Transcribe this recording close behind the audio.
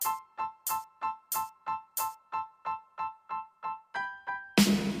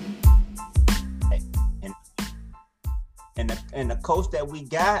and the coach that we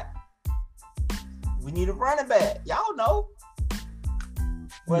got, we need a running back. Y'all know.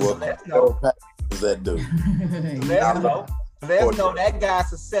 Well, let's know. Does that do? Let's know. Let's know that guy's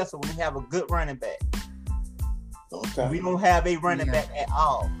successful when we have a good running back. Okay. We don't have a running back at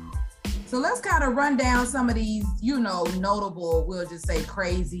all. So let's kind of run down some of these, notable, we'll just say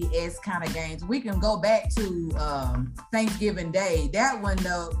crazy-esque kind of games. We can go back to Thanksgiving Day. That one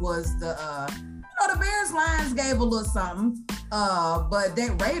was the Bears Lions gave a little something, but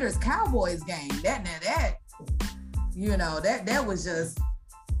that Raiders Cowboys game, that was just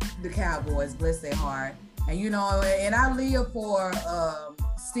the Cowboys, bless their heart. And and I live for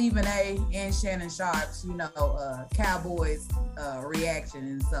Stephen A. and Shannon Sharp's, Cowboys reaction,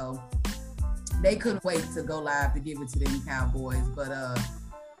 and so they couldn't wait to go live to give it to them Cowboys. But I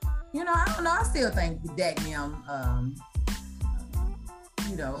don't know. I still think Dak gonna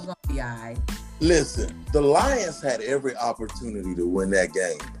be all right. Listen, the Lions had every opportunity to win that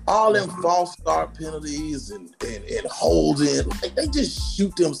game. All them false start penalties and holding, like they just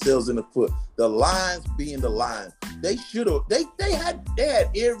shoot themselves in the foot. The Lions being the Lions, they should have. They had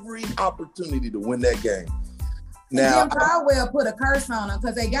every opportunity to win that game. Now, Jim Caldwell put a curse on them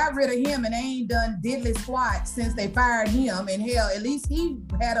because they got rid of him and they ain't done diddly squat since they fired him. And hell, at least he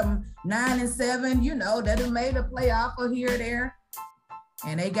had them 9-7. That have made a playoff or here or there.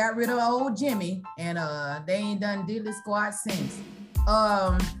 And they got rid of old Jimmy, and they ain't done diddly squat since.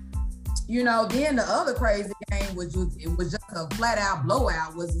 Then the other crazy game was just a flat out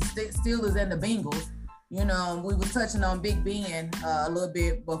blowout. Was the Steelers and the Bengals. We was touching on Big Ben a little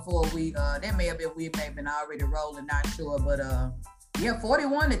bit before we that may have been already rolling, not sure, but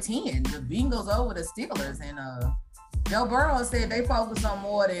 41-10, the Bengals over the Steelers, and Joe Burrow said they focus on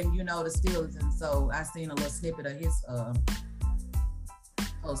more than the Steelers, and so I seen a little snippet of his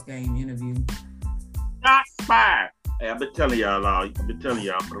post-game interview. Shots fired. Hey, I've been telling y'all for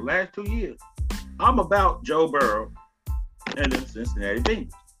the last 2 years, I'm about Joe Burrow and the Cincinnati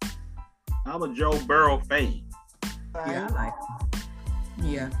Bengals. I'm a Joe Burrow fan. Yeah, I like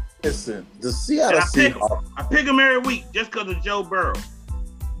him. Yeah. Listen, the Seattle Seahawks. I pick him every week just because of Joe Burrow.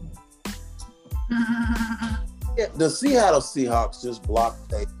 The Seattle Seahawks just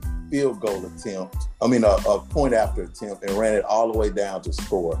blocked a field goal attempt. A point after attempt, and ran it all the way down to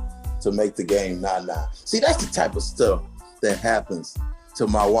score to make the game 9-9. See, that's the type of stuff that happens to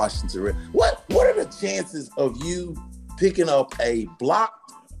my Washington Redskins. What are the chances of you picking up a blocked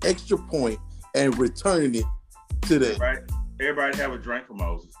extra point and returning it to the right? Everybody have a drink for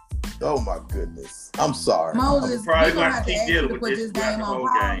Moses. Oh my goodness. I'm sorry. Moses, probably we're gonna have to keep ask you to dealing put with this this game on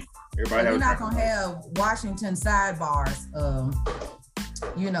pause. Everybody We're not gonna have Washington sidebars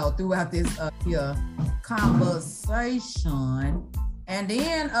throughout this conversation. And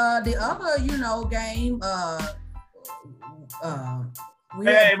then the other, game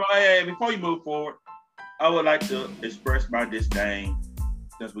Hey, before you move forward, I would like to express my disdain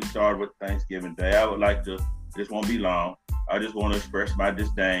since we started with Thanksgiving Day. I would like to, this won't be long, I just want to express my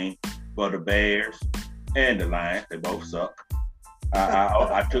disdain for the Bears and the Lions. They both suck.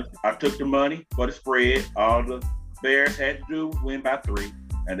 I took the money for the spread. All the Bears had to do was win by 3,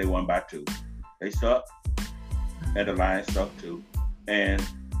 and they won by 2. They suck, and the Lions suck too. And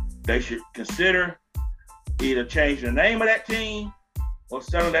they should consider either changing the name of that team or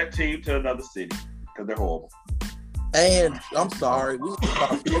selling that team to another city because they're horrible. And I'm sorry, we need to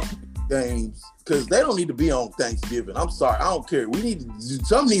start games because they don't need to be on Thanksgiving. I'm sorry, I don't care.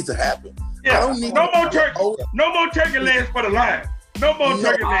 Something needs to happen. Yeah, no more turkey legs for the Lions. No more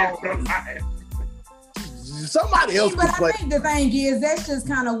turkey legs for the Lions. Somebody else can play. I think the thing is that's just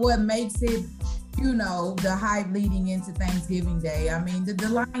kind of what makes it, the hype leading into Thanksgiving Day. I mean, the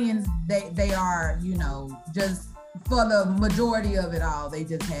Lions, they are, just for the majority of it all, they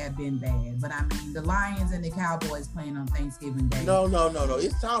just have been bad. But I mean, the Lions and the Cowboys playing on Thanksgiving Day. No.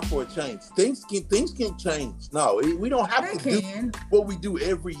 It's time for a change. Things can change. No, we don't have to do what we do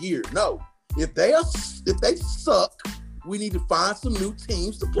every year. No, if they suck, we need to find some new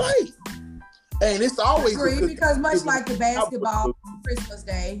teams to play. And it's always because much like the basketball on Christmas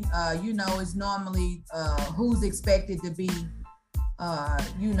Day, it's normally who's expected to be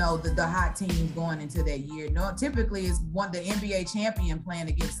the hot teams going into that year. No, typically it's the NBA champion playing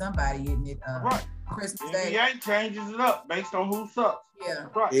against somebody, isn't it? Right. Christmas Day. NBA changes it up based on who sucks. Yeah.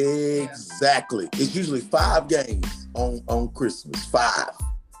 Right. Exactly. Yeah. It's usually 5 games on Christmas. 5.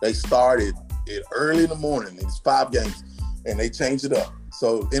 They started it early in the morning. It's 5 games, and they changed it up.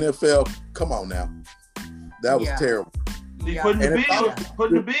 So NFL, come on now. That was terrible. Putting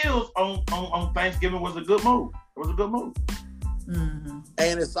the Bills on Thanksgiving was a good move. It was a good move. Mm-hmm.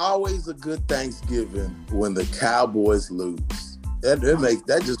 And it's always a good Thanksgiving when the Cowboys lose.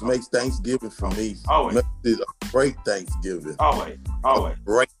 That just makes Thanksgiving for me. Always. Makes it a great Thanksgiving. Always. A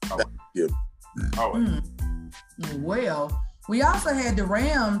great Thanksgiving. Always. Well, we also had the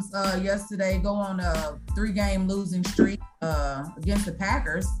Rams yesterday go on a 3-game losing streak against the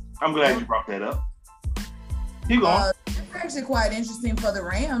Packers. I'm glad you brought that up. Keep going. It's actually quite interesting for the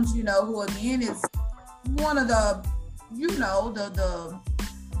Rams, who again is one of the, the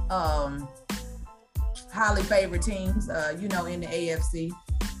highly favored teams, in the AFC.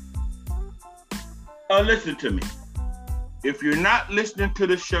 Listen to me. If you're not listening to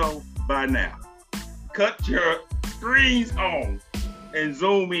the show by now, cut your screens on and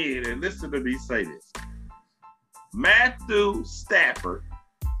zoom in and listen to me say this. Matthew Stafford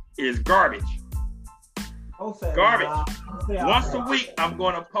is garbage. Garbage. Once a week, I'm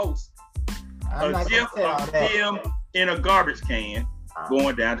going to post a gif of him in a garbage can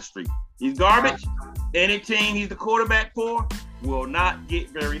going down the street. He's garbage. Any team he's the quarterback for will not get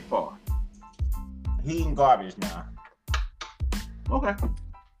very far. He eating garbage now. Okay.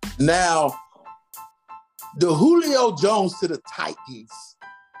 Now, the Julio Jones to the Titans,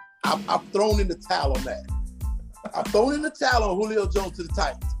 I've thrown in the towel on that. I've thrown in the towel on Julio Jones to the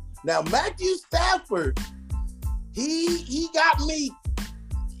Titans. Now, Matthew Stafford, he got me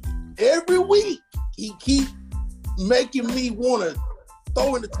every week. He keep making me want to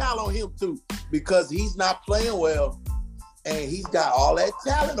throw in the towel on him too, because he's not playing well and he's got all that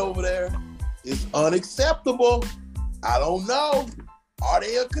talent over there. It's unacceptable. I don't know. Are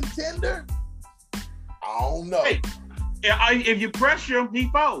they a contender? I don't know. Hey, if you pressure him, he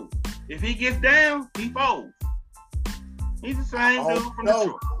folds. If he gets down, he folds. He's the same dude from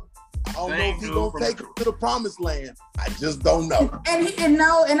Detroit. I don't know if he's going to take it to the promised land. I just don't know. And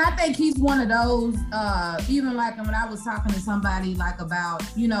I think he's one of those, even like when I was talking to somebody like about,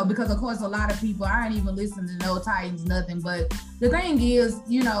 because of course a lot of people aren't even listening to no Titans, nothing. But the thing is,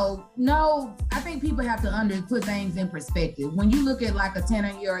 I think people have to put things in perspective. When you look at like a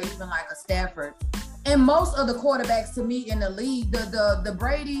Tannehill or even like a Stafford, and most of the quarterbacks to me in the league, the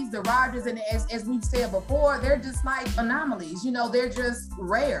Bradys, the Rodgers, and as we've said before, they're just like anomalies. They're just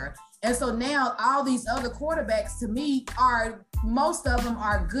rare. And so now all these other quarterbacks to me most of them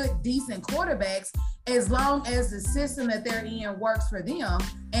are good, decent quarterbacks as long as the system that they're in works for them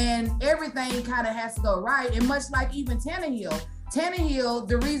and everything kind of has to go right. And much like even Tannehill,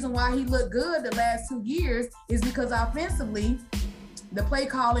 the reason why he looked good the last 2 years is because offensively, the play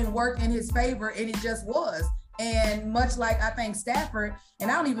calling worked in his favor and it just was. And much like I think Stafford,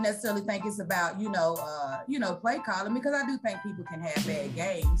 and I don't even necessarily think it's about, play calling, because I do think people can have bad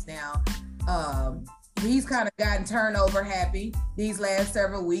games. Now, he's kind of gotten turnover happy these last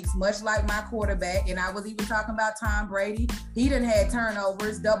several weeks, much like my quarterback. And I was even talking about Tom Brady. He done had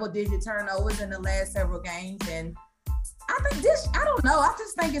turnovers, double-digit turnovers in the last several games. And I think I don't know. I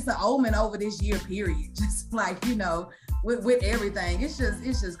just think it's an omen over this year, period. Just like, with everything. It's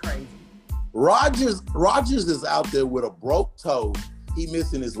just crazy. Rodgers is out there with a broke toe. He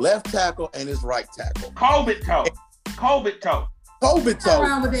missing his left tackle and his right tackle. COVID toe. What's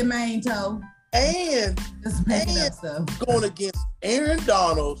wrong with that main toe? And going against Aaron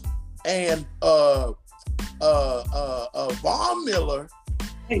Donald and Von Miller.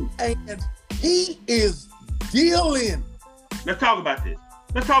 Hey. And he is dealing. Let's talk about this.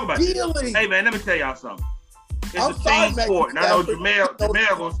 Dealing. Hey man, let me tell y'all something. It's a team sport. And I know Jamel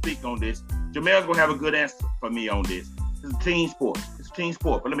gonna speak on this. Jamel's gonna have a good answer for me on this. It's a team sport.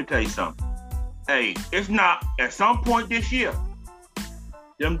 But let me tell you something. Hey, it's not at some point this year.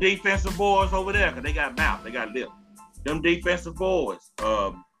 Them defensive boys over there, because they got mouth, they got lip. Them defensive boys,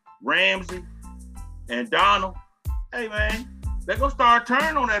 Ramsey and Donald. Hey man, they're gonna start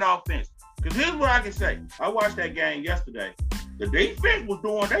turning on that offense. Because here's what I can say. I watched that game yesterday. The defense was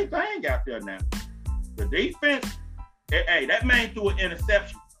doing their thing out there now. The defense, hey, that man threw an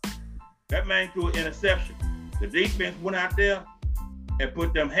interception. The defense went out there and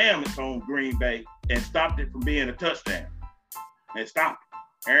put them helmets on Green Bay and stopped it from being a touchdown. And stopped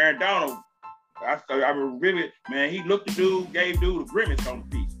it. Aaron Donald, he looked the dude, gave dude a grimace on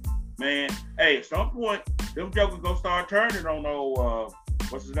the piece. Man, hey, at some point, them jokers gonna start turning on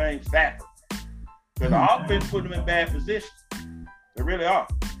what's his name, Stafford. Because the offense put them in bad positions. They really are.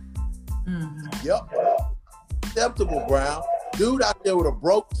 Mm-hmm. Yep. Acceptable, Brown. Dude out there with a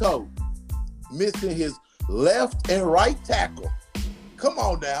broke toe, missing his left and right tackle. Come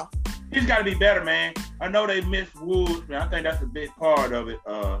on now. He's got to be better, man. I know they missed Woods, man. I think that's a big part of it.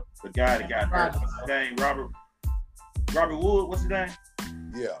 The guy that got hurt, what's his name? Robert Wood, what's his name?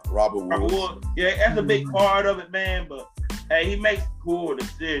 Yeah, Robert Wood. Yeah, that's a big part of it, man. But Hey, he makes poor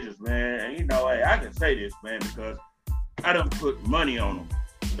decisions, man. And you know, hey, I can say this, man, because I done put money on him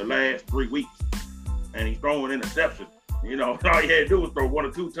the last 3 weeks, and he's throwing interceptions. You know, all he had to do was throw 1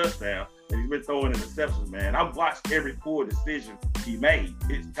 or 2 touchdowns, and he's been throwing interceptions, man. I've watched every poor decision he made.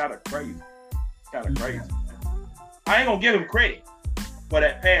 It's kind of crazy. I ain't gonna give him credit for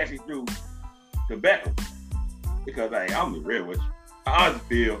that pass he threw to Beckham, because hey, I'm be real with you. I honestly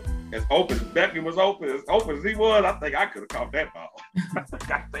feel as open as Beckham was open as he was, I think I could have caught that ball. I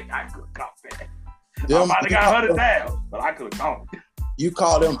think I could have caught that. I might have got 100 down, but I could have caught it. You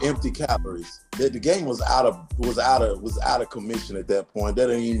call them empty calories. The game was out of commission at that point. That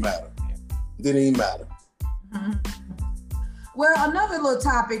didn't even matter. It didn't even matter. Mm-hmm. Well, another little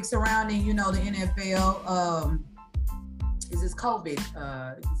topic surrounding, the NFL is this COVID.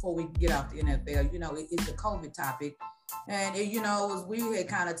 Before we get off the NFL, it's a COVID topic. And, as we had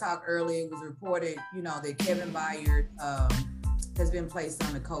kind of talked earlier, it was reported, that Kevin Byard has been placed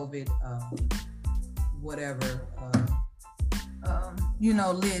on the COVID,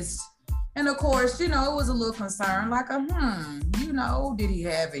 list. And of course, it was a little concern, like, did he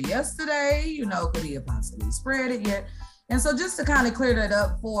have it yesterday? Could he have possibly spread it yet? And so just to kind of clear that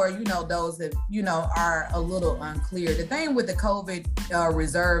up for, those that, are a little unclear, the thing with the COVID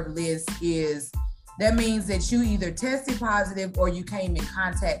reserve list is that means that you either tested positive or you came in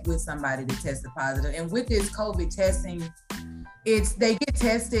contact with somebody that tested positive. And with this COVID testing, they get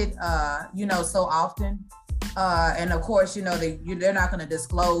tested, so often. And of course, they're not going to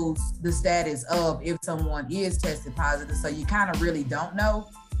disclose the status of if someone is tested positive. So you kind of really don't know.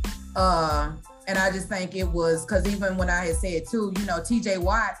 And I just think it was, because even when I had said too, TJ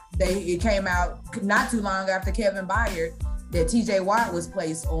Watt, it came out not too long after Kevin Byard that TJ Watt was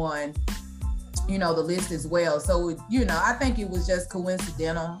placed on, the list as well. So, I think it was just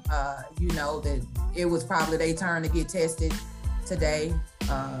coincidental, that it was probably their turn to get tested today.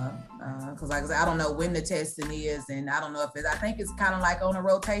 Because like I said, I don't know when the testing is, and I don't know if I think it's kind of like on a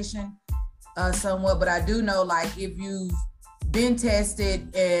rotation somewhat, but I do know, like, if you've been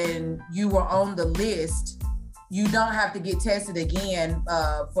tested and you were on the list, you don't have to get tested again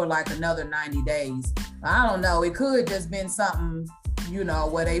for like another 90 days. I don't know. It could just been something,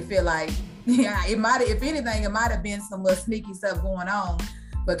 where they feel like, yeah, it might, if anything, it might have been some little sneaky stuff going on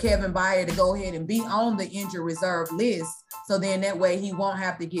for Kevin Byard to go ahead and be on the injured reserve list. So then that way he won't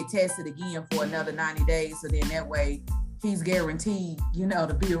have to get tested again for another 90 days. So then that way he's guaranteed,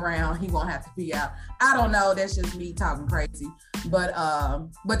 to be around. He won't have to be out. I don't know. That's just me talking crazy. But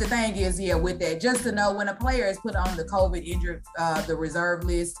the thing is, with that, just to know when a player is put on the COVID injured, the reserve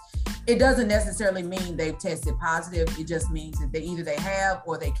list, it doesn't necessarily mean they've tested positive. It just means that they have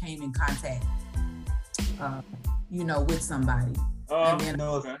or they came in contact, with somebody.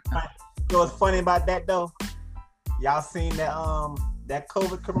 What's funny about that though? Y'all seen that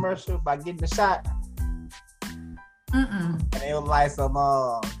COVID commercial about getting the shot? Mm-mm. And it was like some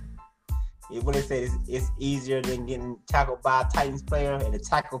what they said, it's easier than getting tackled by a Titans player, and the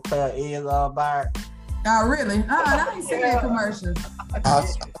tackle player is Byard. Oh, really? I ain't seen that commercial.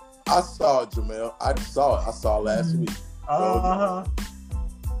 I saw it, Jamel. I saw it. I saw it last week. Uh-huh.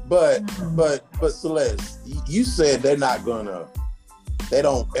 But Celeste, you said they don't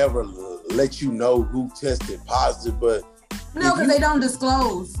ever let you know who tested positive, but no, because they don't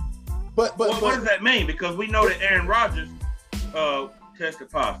disclose. But what does that mean? Because we know that Aaron Rodgers tested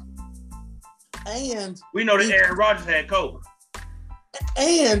positive, and we know that Aaron Rodgers had COVID.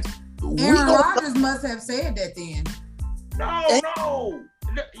 And Aaron Rodgers must have said that then. No.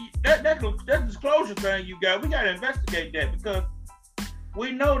 That disclosure thing you got, we got to investigate that, because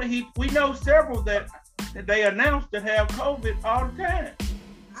we know several that they announced that have COVID all the time.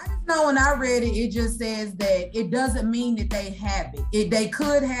 I just know when I read it, it just says that it doesn't mean that they have it. They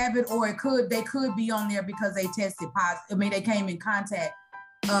could have it, or they could be on there because they tested positive. I mean, they came in contact,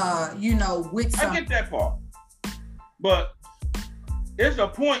 with some. I get that part, but there's a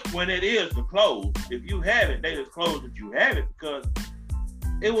point when it is disclosed. If you have it, they disclose that you have it, because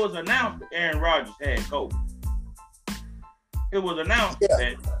it was announced that Aaron Rodgers had COVID. It was announced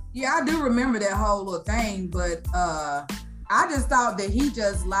that. Yeah, I do remember that whole little thing, but I just thought that he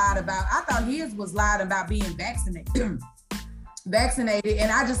just lied about. I thought his was lied about being vaccinated, and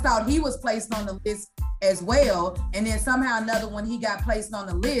I just thought he was placed on the list as well. And then somehow another one, he got placed on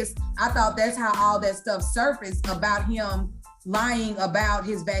the list. I thought that's how all that stuff surfaced about him lying about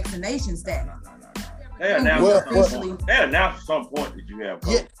his vaccination status. They announced at some point that you have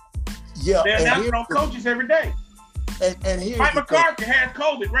COVID. Yeah. They announce it on coaches every day. And here's Mike McCarthy has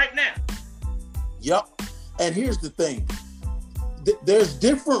COVID right now. Yep. And here's the thing. there's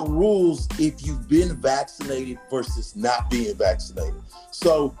different rules if you've been vaccinated versus not being vaccinated.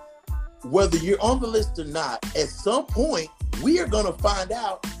 So whether you're on the list or not, at some point, we are going to find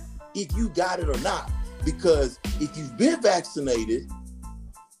out if you got it or not. Because if you've been vaccinated,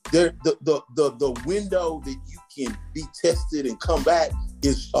 the window that you can be tested and come back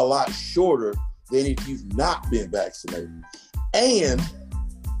is a lot shorter than if you've not been vaccinated. And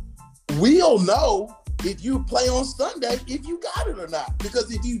we'll know if you play on Sunday if you got it or not.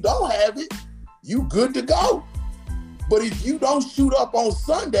 Because if you don't have it, you good to go. But if you don't shoot up on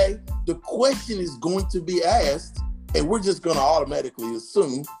Sunday, the question is going to be asked, and we're just going to automatically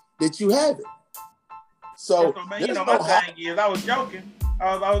assume that you have it. So, man, you know, my thing is, I was joking.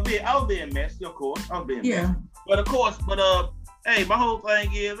 I was being messy, of course. I was being messy. But of course, hey, my whole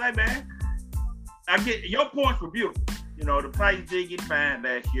thing is, hey man, I get your points were beautiful. You know, the Titans did get fined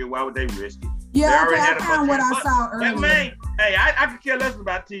last year. Why would they risk it? Yeah, I found what I saw earlier. Man, hey, I could care less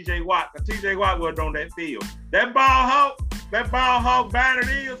about TJ Watt, because TJ Watt wasn't on that field. That ball hawk Banner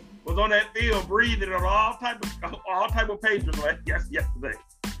is was on that field breathing on all type of patrons yesterday.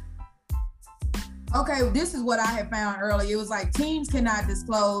 Okay, this is what I had found earlier. It was like teams cannot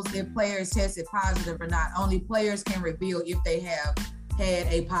disclose if players tested positive or not. Only players can reveal if they have had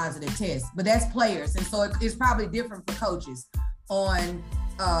a positive test. But that's players, and so it's probably different for coaches on,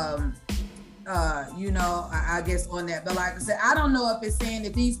 I guess on that. But like I said, I don't know if it's saying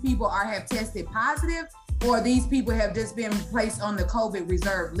that these people have tested positive or these people have just been placed on the COVID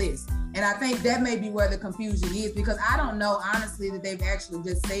reserve list. And I think that may be where the confusion is, because I don't know honestly that they've actually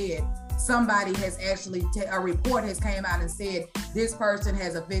just said somebody has actually, a report has came out and said this person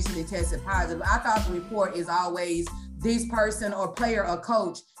has officially tested positive. I thought the report is always this person or player or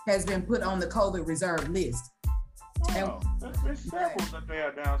coach has been put on the COVID reserve list. Oh, there's several that they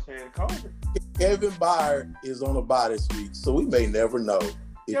are down saying COVID. Kevin Byard is on a bye this week, so we may never know.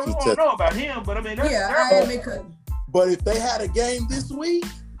 We won't know about him, but I mean, but if they had a game this week,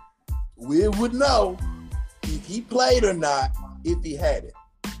 we would know if he played or not, if he had it.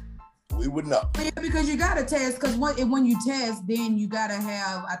 We would know. Yeah, because you got to test, because when you test, then you got to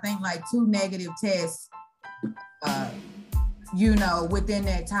have, I think, like 2 negative tests, within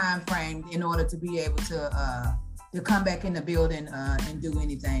that time frame in order to be able to come back in the building and do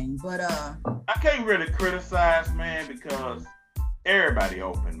anything. But I can't really criticize, man, because everybody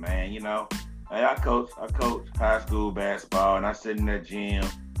open, man. You know, I coach high school basketball, and I sit in that gym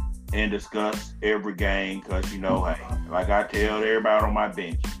and discuss every game, because hey, like I tell everybody on my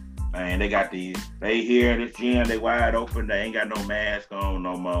bench, man, they here in this gym, they wide open, they ain't got no mask on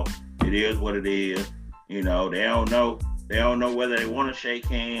no more. It is what it is. They don't know whether they want to shake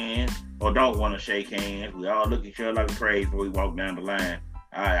hands or don't want to shake hands. We all look at each other like crazy before we walk down the line.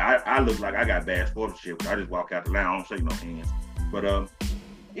 I look like I got bad sportsmanship. I just walk out the line, I don't shake no hands. But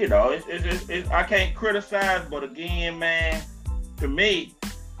it's I can't criticize, but again, man, to me,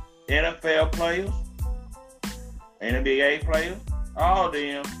 NFL players, NBA players, all of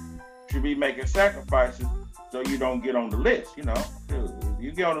them should be making sacrifices so you don't get on the list. If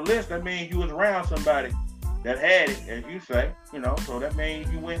you get on the list, that means you was around somebody that had it, as you say, so that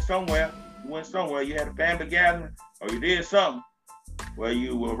means you went somewhere. You had a family gathering, or you did something where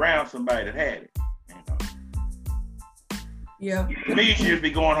you were around somebody that had it. Yeah. To me, you should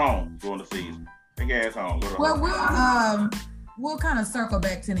be going home during the season. Big ass home. Well, we'll kind of circle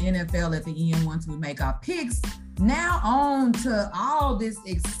back to the NFL at the end once we make our picks. Now on to all this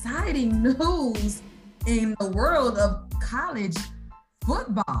exciting news in the world of college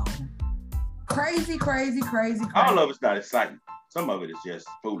football. Crazy. All of it's not exciting. Some of it is just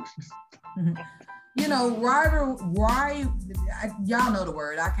foolishness. Y'all know the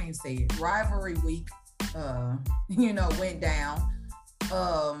word. I can't say it. Rivalry week, went down.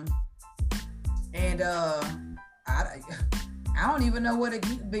 I don't even know where to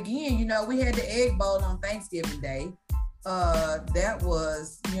begin. We had the Egg Bowl on Thanksgiving Day. That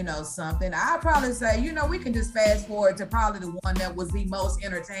was, something. I'd probably say, we can just fast forward to probably the one that was the most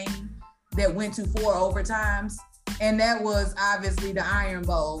entertaining, that went to 4 overtimes. And that was obviously the Iron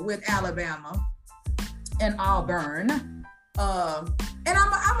Bowl with Alabama and Auburn. And I'm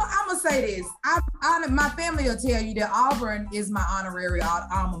gonna say this. My family will tell you that Auburn is my honorary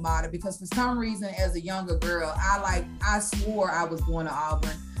alma mater, because for some reason, as a younger girl, I swore I was going to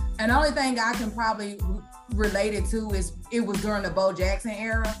Auburn. And the only thing I can probably relate it to is it was during the Bo Jackson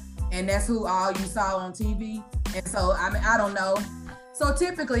era, and that's who all you saw on TV. And so I don't know. So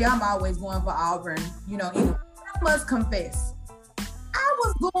typically, I'm always going for Auburn. I must confess, I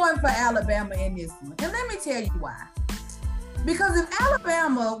was going for Alabama in this one, and let me tell you why. Because if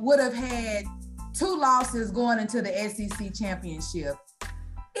Alabama would have had 2 losses going into the SEC championship,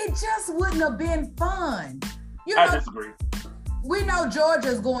 it just wouldn't have been fun. You know, I disagree. We know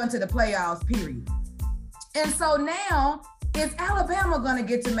Georgia's going to the playoffs, period. And so now, is Alabama going to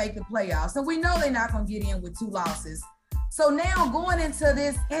get to make the playoffs? And we know they're not going to get in with 2 losses. So now going into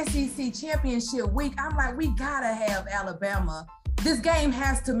this SEC championship week, I'm like, we got to have Alabama. This game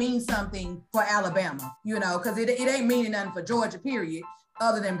has to mean something for Alabama, you know, because it ain't meaning nothing for Georgia, period,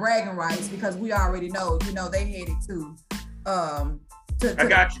 other than bragging rights, because we already know, you know, they headed to I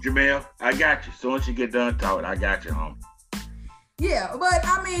got you, Jamel. I got you. So once you get done talking, I got you, home. Yeah, but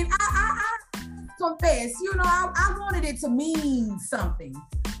I mean, I confess, you know, I wanted it to mean something,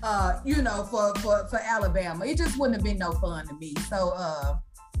 you know, for Alabama. It just wouldn't have been no fun to me. So,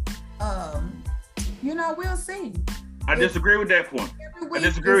 you know, we'll see. I disagree with that point. I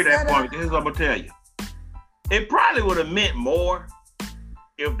disagree with that point. This is what I'm gonna tell you. It probably would have meant more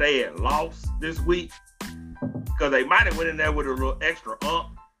if they had lost this week, because they might have went in there with a little extra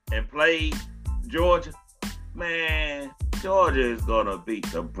and played Georgia. Man, Georgia is gonna beat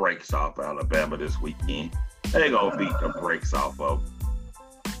the brakes off Alabama this weekend. They're gonna beat the brakes off of them.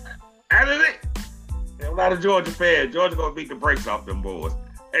 That is it. A lot of Georgia fans. Georgia gonna beat the brakes off them boys.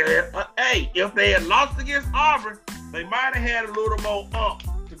 Hey, if they had lost against Auburn, they might have had a little more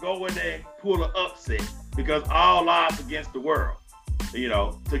to go in there and pull an upset, because all odds against the world. You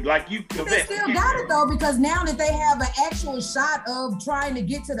know, to like you convinced. They still got it though, because now that they have an actual shot of trying to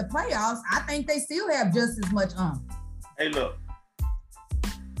get to the playoffs, I think they still have just as much Hey, look,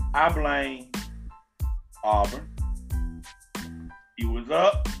 I blame Auburn. He was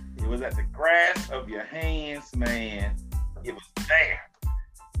up. It was at the grass of your hands, man. It was there.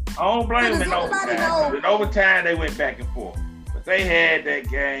 I don't blame them in overtime. In overtime, they went back and forth. But they had that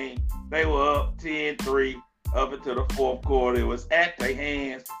game. They were up 10-3 up until the 4th quarter. It was at their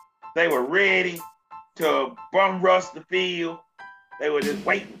hands. They were ready to bum rush the field. They were just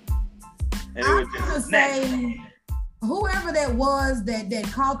waiting. And it was just say, whoever that was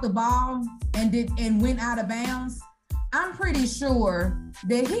that caught the ball and went out of bounds, I'm pretty sure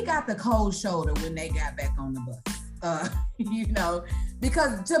that he got the cold shoulder when they got back on the bus. You know,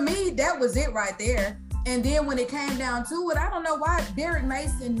 because to me, that was it right there. And then when it came down to it, I don't know why Derek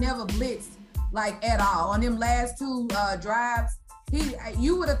Mason never blitzed like at all. On them last 2 drives,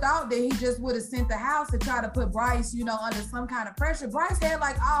 you would have thought that he just would have sent the house to try to put Bryce, you know, under some kind of pressure. Bryce had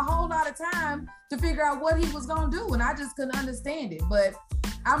like a whole lot of time to figure out what he was going to do, and I just couldn't understand it. But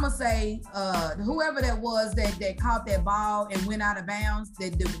I'm going to say whoever that was that caught that ball and went out of bounds,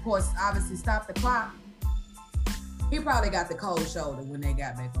 that of course obviously stopped the clock, he probably got the cold shoulder when they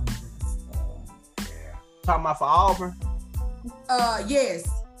got back on the bus. Yeah. Talking about for Auburn? Yes.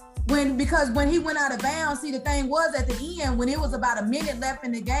 Because when he went out of bounds, see, the thing was at the end, when it was about a minute left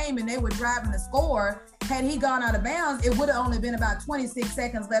in the game and they were driving to score, had he gone out of bounds, it would have only been about 26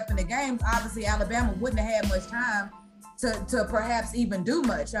 seconds left in the game. Obviously, Alabama wouldn't have had much time to perhaps even do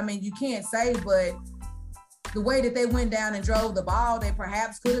much. I mean, you can't say, but the way that they went down and drove the ball, they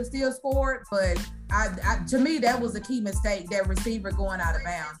perhaps could have still scored. But to me, that was a key mistake, that receiver going out of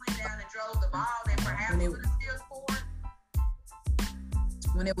bounds. Went down and drove the ball, they perhaps could have still scored.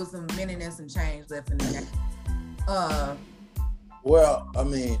 When it was a minute and some change left in the game. Well, I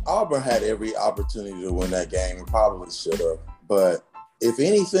mean, Auburn had every opportunity to win that game and probably should have. But if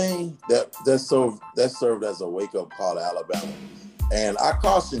anything, that served as a wake-up call to Alabama. And I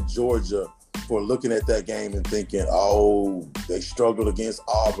caution Georgia for looking at that game and thinking, oh, they struggled against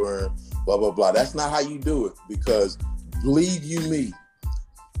Auburn, blah, blah, blah. That's not how you do it, because believe you me,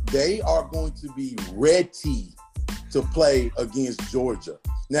 they are going to be ready to play against Georgia.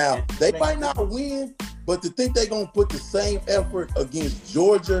 Now, they might not win, but to think they're going to put the same effort against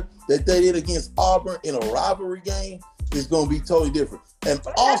Georgia that they did against Auburn in a rivalry game is going to be totally different. And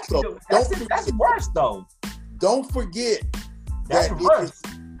but also, that's worse though. Don't forget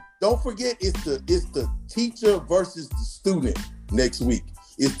don't forget it's the teacher versus the student next week.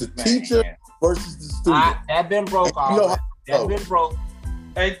 It's the teacher versus the student. That been broke off. That been broke.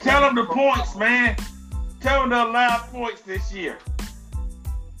 Hey, tell them the points, man. Tell them to allow points this year.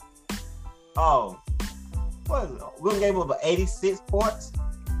 Oh, what is it? We gave up 86 points.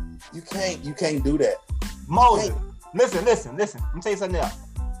 You can't do that. Moses, listen. Let me tell you something else.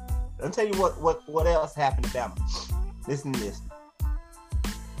 Let me tell you what else happened to Bama. Listen to this.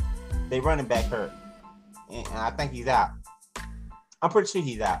 They running back hurt, and I think he's out. I'm pretty sure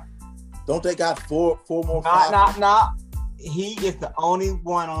he's out. Don't they got four more? No. He is the only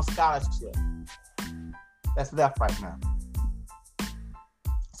one on scholarship that's left right now.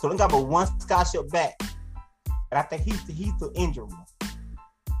 So they got but one scholarship back, and I think he's the injured one.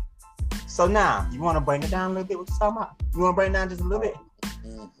 So now, you want to bring it down a little bit? What you talking about? You want to bring it down just a little bit?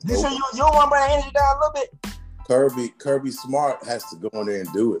 You sure you don't want to bring the energy down a little bit? Kirby Smart has to go in there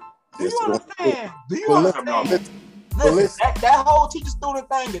and do it. Do you understand? Do you Well, understand? Listen, that whole teacher-student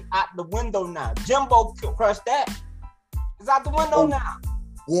thing is out the window now. Jimbo crushed that. It's out the window now.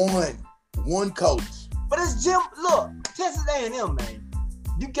 One coach. But it's Jim. Look, Texas A&M, man.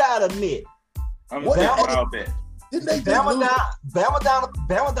 You gotta admit. I'm going to take a wild bet. Didn't they Bama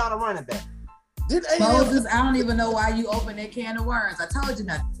down the running back. Moses, I don't even know why you opened that can of worms. I told you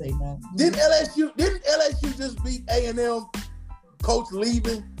not to say nothing. Didn't LSU just beat A&M coach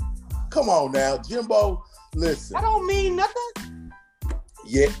leaving? Come on now, Jimbo. Listen. That don't mean nothing.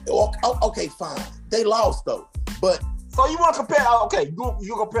 Yeah. Okay, fine. They lost though. But so you want to compare? Okay,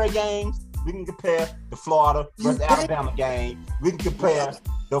 you compare games. We can compare the Florida versus Alabama game. We can compare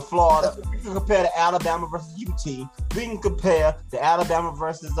the Florida. We can compare the Alabama versus UT. We can compare the Alabama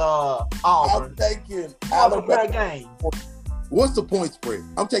versus Auburn. I'm taking Alabama. Game. What's the point spread?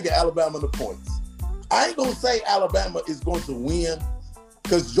 I'm taking Alabama the points. I ain't gonna say Alabama is going to win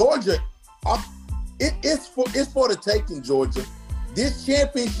because Georgia. It's for the taking, Georgia. This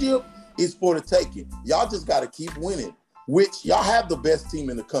championship is for the taking. Y'all just got to keep winning, which y'all have the best team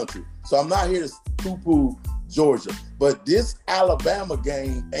in the country. So I'm not here to poo-poo Georgia, but this Alabama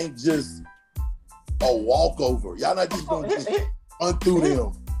game ain't just a walkover. Y'all not just going to run through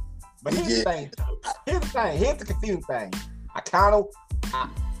them. But here's the thing. Here's the confusing thing.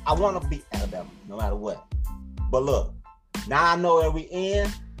 I want to beat Alabama no matter what. But look, now I know that we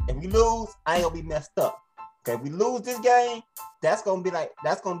in. If we lose, I ain't gonna be messed up. Okay, if we lose this game, that's gonna be like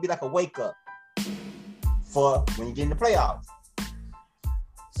a wake up for when you get in the playoffs.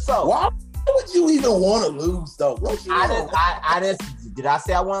 So why would you even want to lose though? Did I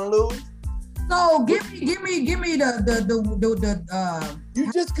say I want to lose? So give me the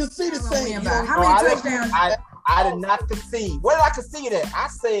you just conceded saying how many touchdowns? I did not concede. What did I concede at? I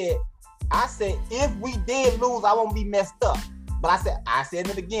said if we did lose, I won't be messed up. But I said in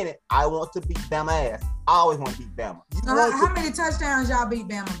the beginning, I want to beat Bama ass. I always want to beat Bama. So how many touchdowns y'all beat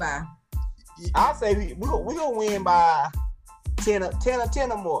Bama by? I say we gonna win by 10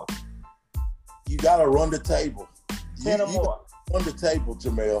 or more. You gotta run the table. 10 or more. Run the table,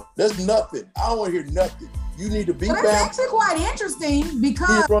 Jamel. There's nothing. I don't want to hear nothing. You need to beat Bama. That's actually quite interesting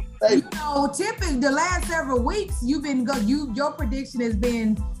because typically the last several weeks your prediction has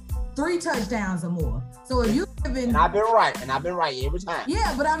been 3 touchdowns or more. So if you given, and I've been right every time.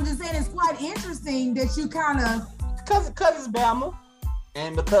 Yeah, but I'm just saying it's quite interesting that you kind of because it's Bama,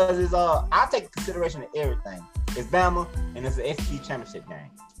 and because it's I take consideration of everything. It's Bama, and it's an SEC championship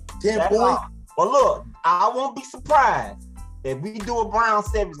game. 10 points. But look, I won't be surprised if we do what Brown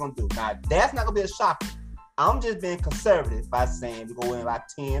said we're gonna do. Now that's not gonna be a shocker. I'm just being conservative by saying we're gonna win by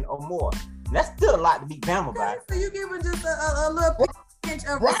 10 or more. And that's still a lot to beat Bama by. So you giving just a little pinch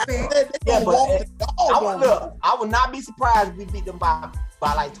of respect. Yeah, but I would not be surprised if we beat them by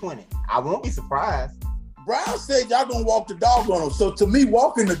like 20. I won't be surprised. Brown said y'all gonna walk the dog on them. So to me,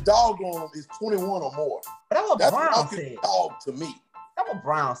 walking the dog on them is 21 or more. But that's what Brown said. The dog to me. That's what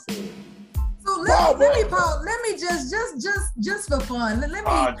Brown said. So let me just for fun. Let me.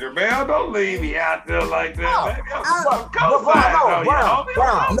 Jamel, don't leave me out there like that.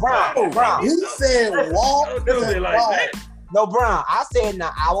 Brown. He said walk. Don't do me like that. No, Brown. I said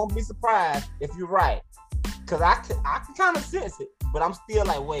now I won't be surprised if you're right, cause I can kind of sense it, but I'm still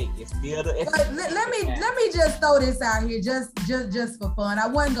like, wait, it's still the. Let me just throw this out here, just for fun. I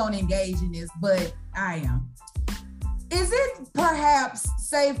wasn't gonna engage in this, but I am. Is it perhaps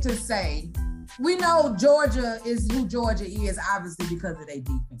safe to say? We know Georgia is who Georgia is, obviously, because of their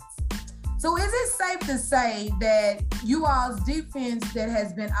defense. So is it safe to say that you all's defense that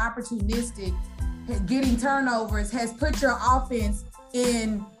has been opportunistic, getting turnovers, has put your offense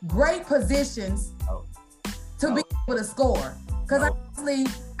in great positions to be able to score? Because honestly,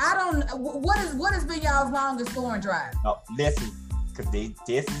 I don't. What has been y'all's longest scoring drive? No, listen, because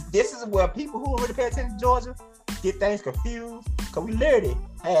this is where people who already pay attention to Georgia get things confused. Because we literally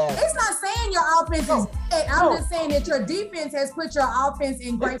have. It's not saying your offense is bad. I'm just saying that your defense has put your offense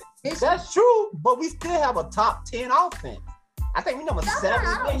in great position. That's true, but we still have a top 10 offense. I think we number 7.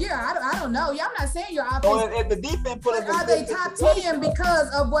 I don't know. Yeah, I'm not saying your offense. So if the defense put us, are they top 10 because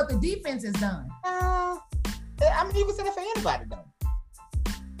of what the defense has done? I mean, you can say that for anybody though.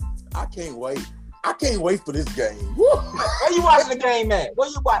 I can't wait for this game. Where you watching the game at? Where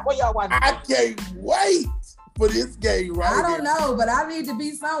y'all watching? I can't wait for this game right I don't know, but I need to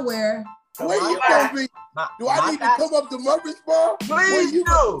be somewhere. Where you gonna be? Do I need to come up to Murfreesboro? Please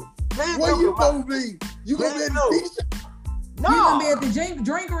do. Where you gonna be? You gonna be at the T-shirt? No. You gonna be at the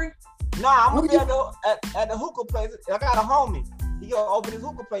drinkery? Nah, I'm gonna be at the hookah place. I got a homie. He gonna open his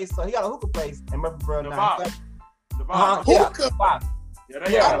hookah place, so he got a hookah place in Murfreesboro now. Yeah,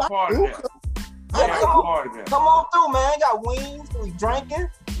 they have a party there. Come on through, man. Got wings. We drinking.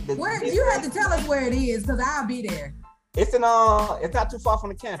 Where you have to tell us where it is, cause I'll be there. It's in it's not too far from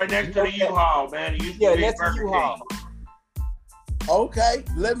the campus. Right next to the U-Haul, man. Yeah, next to the U-Haul. Okay,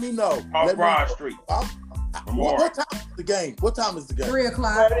 let me know. Off Broad Street. What time is the game?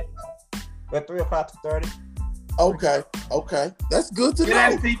 3:00. At 3:00 to 30. Okay. That's good to know.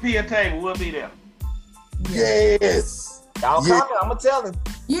 Get that CP a table. We'll be there. Yes. Y'all coming? I'm gonna tell him.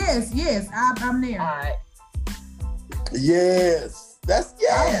 Yes. I'm there. All right. Yes. That's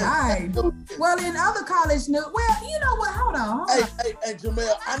All right. Well, in other college news, well, you know what? Hold on. Hey,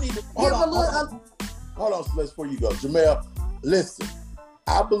 Jamel, I need to hold on, Celeste, before you go. Jamel, listen.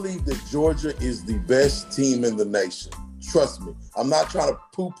 I believe that Georgia is the best team in the nation. Trust me. I'm not trying to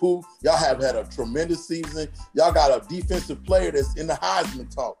poo-poo. Y'all have had a tremendous season. Y'all got a defensive player that's in the Heisman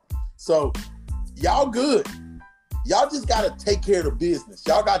talk. So y'all good. Y'all just got to take care of the business.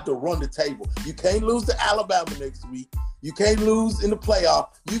 Y'all got to run the table. You can't lose to Alabama next week. You can't lose in the playoff.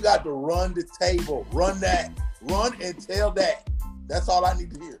 You got to run the table. Run that. Run and tell that. That's all I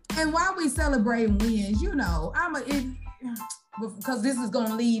need to hear. And while we celebrating wins, you know, because this is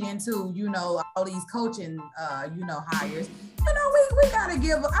gonna lead into, you know, all these coaching, hires. You know, we gotta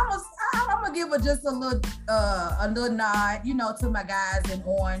give. I'm gonna give just a little nod, you know, to my guys in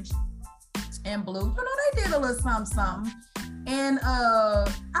orange and blue. You know, they did a little something. And I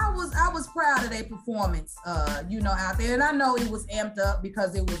was proud of their performance, out there. And I know it was amped up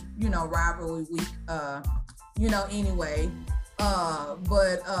because it was, rivalry week, anyway.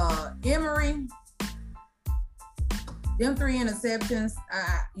 But Emory, them 3 interceptions,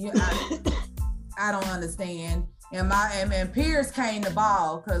 I don't understand. And Pierce came the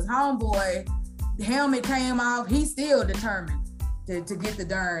ball because homeboy, the helmet came off. He's still determined to get the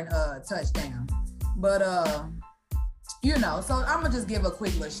darn touchdown. But so I'm gonna just give a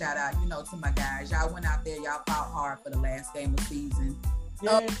quick little shout out, to my guys. Y'all went out there, y'all fought hard for the last game of the season.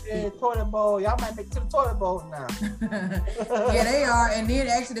 Yeah, toilet bowl. Y'all might make it to the toilet bowl now. Yeah, they are. And then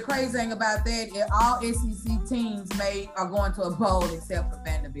actually the crazy thing about that, all SEC teams are going to a bowl except for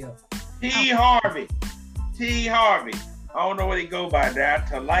Vanderbilt. T. Harvey. I don't know what he go by now.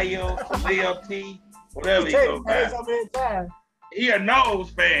 Taleo T. Whatever he go by. He a nose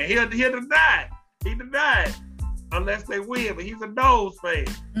fan. He'll deny. He denied. Unless they win, but he's a nose fan.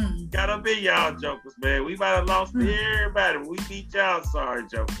 Got up in y'all jokers, man. We might have lost to everybody, but we beat y'all. Sorry,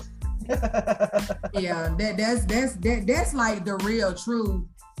 jokers. Yeah, that's like the real truth,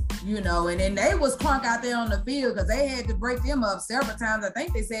 And then they was crunk out there on the field because they had to break them up several times. I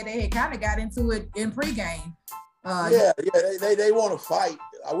think they said they had kind of got into it in pregame. They want to fight.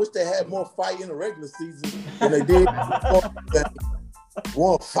 I wish they had more fight in the regular season than they did.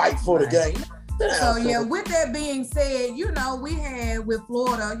 Want to fight for the game. So yeah, with that being said, we had with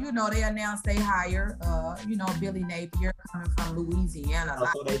Florida, they announced they hire, Billy Napier coming from Louisiana.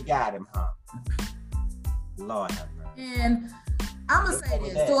 So they got him, huh? Lord have mercy. And I'm gonna say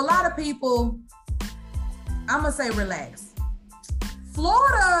this to a lot of people. I'm gonna say relax.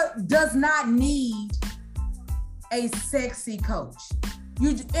 Florida does not need a sexy coach.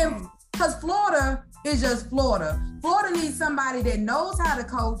 Because Florida is just Florida. Florida needs somebody that knows how to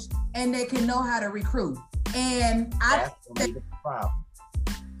coach and that can know how to recruit. And that's gonna be the problem.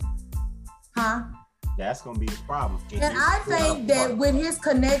 Huh? That's gonna be the problem. And I think that with his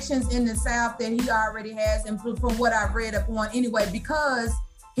connections in the South that he already has, and from what I've read up on anyway, because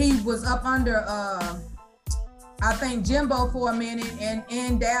he was up under I think Jimbo for a minute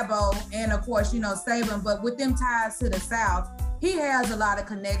and Dabo and of course, Saban, but with them ties to the South, he has a lot of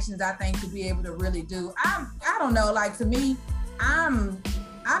connections, I think, to be able to really do. I don't know, like to me, I'm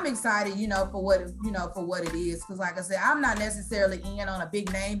excited, for what it is. Cause like I said, I'm not necessarily in on a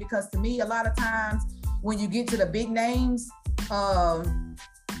big name because to me, a lot of times when you get to the big names,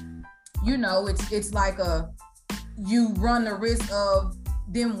 it's like you run the risk of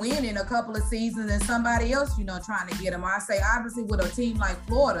them winning a couple of seasons and somebody else, trying to get them. I say, obviously, with a team like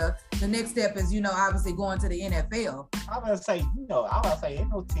Florida, the next step is, obviously going to the NFL. I'm gonna say, ain't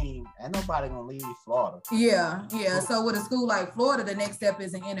no team, ain't nobody gonna leave Florida. Yeah. So with a school like Florida, the next step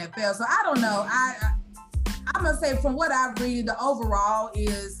is the NFL. So I don't know. I'm gonna say from what I've read, the overall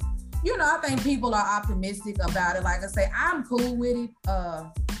is, I think people are optimistic about it. Like I say, I'm cool with it.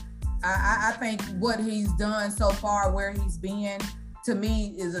 I think what he's done so far, where he's been, to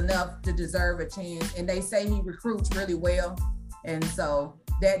me is enough to deserve a chance. And they say he recruits really well. And so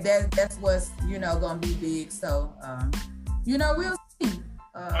that's what's, gonna be big. So, we'll see.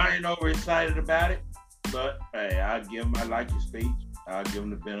 I ain't overexcited about it, but hey, I like your speech. I'll give him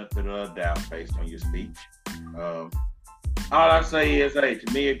the benefit of the doubt based on your speech. All I say is, hey,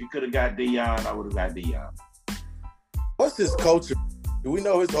 to me, if you could have got Deion, I would have got Deion. What's his coaching? Do we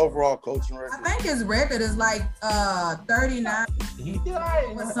know his overall coaching record? I think his record is like 39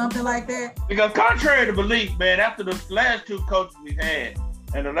 or something like that. Because contrary to belief, man, after the last two coaches we've had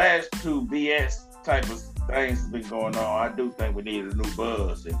and the last two BS type of things has been going on, I do think we need a new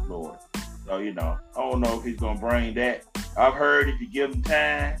buzz in Florida. So, I don't know if he's going to bring that. I've heard if you give him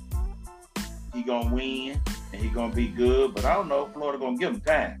time, he's going to win and he's going to be good. But I don't know if Florida going to give him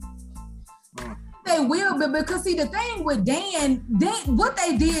time. They will, but because see the thing with Dan, what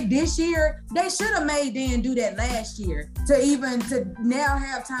they did this year, they should have made Dan do that last year to now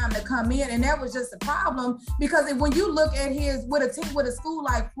have time to come in, and that was just a problem because when you look at his with a school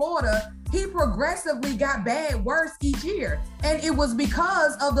like Florida, he progressively got worse each year, and it was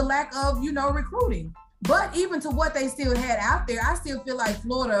because of the lack of recruiting. But even to what they still had out there, I still feel like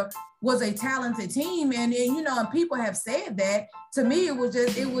Florida was a talented team, and people have said that. To me, it was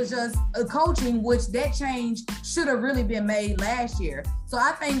just a coaching, which that change should have really been made last year. So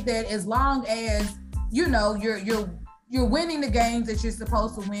I think that as long as you're winning the games that you're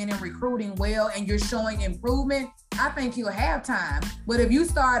supposed to win and recruiting well, and you're showing improvement, I think you'll have time. But if you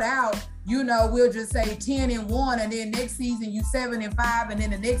start out, we'll just say 10-1, and then next season you 7-5, and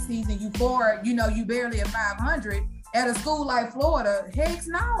then the next season you 4, you barely at 500 at a school like Florida, heck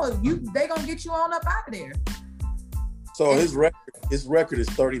no, they gonna get you on up out of there. So his record is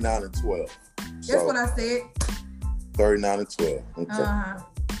 39-12. That's what I said. 39-12. Okay.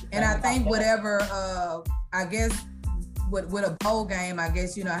 And I think whatever, I guess with a bowl game, I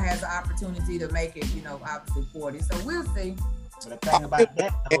guess has the opportunity to make it, obviously 40. So we'll see. But the thing about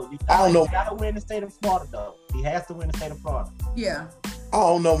that, though, you gotta win the state of Florida, though. He has to win the state of Florida. Yeah. I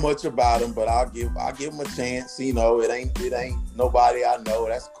don't know much about him, but I'll give him a chance. It ain't nobody I know.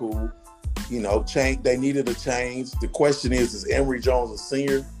 That's cool. Change. They needed a change. The question is Emory Jones a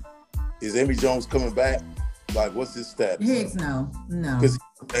senior? Is Emory Jones coming back? Like, what's his status? Heck no. Because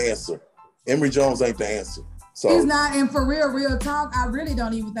he's the answer. Emory Jones ain't the answer. So he's not. And for real talk, I really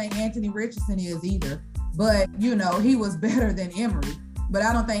don't even think Anthony Richardson is either. But he was better than Emory. But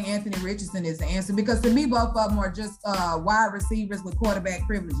I don't think Anthony Richardson is the answer, because to me, both of them are just wide receivers with quarterback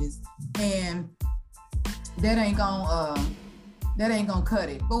privileges, and that ain't gonna cut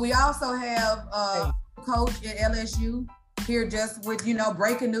it. But we also have a coach at LSU here, just with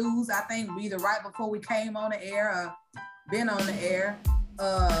breaking news. I think either right before we came on the air, or been on the air.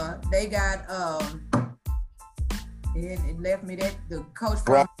 They got it left me that the coach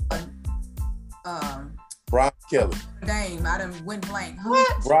from Brian Kelly. Dame, I done went blank.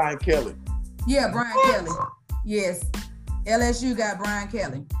 What? Brian Kelly. Yeah, Brian Kelly. Yes. LSU got Brian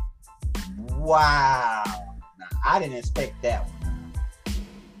Kelly. Wow. Now, I didn't expect that one.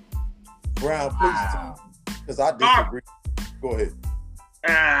 Brian, please, because I disagree. Go ahead.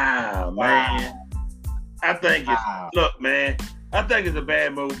 Man. I think look, man, I think it's a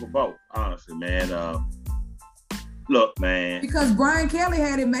bad move for both, honestly, man. Look, man. Because Brian Kelly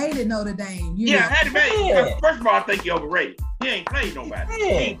had it made at Notre Dame. Had it made. Yeah. First of all, I think he overrated. He ain't played nobody. He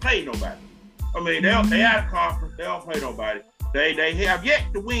ain't played nobody. I mean, they out of conference. They don't play nobody. They have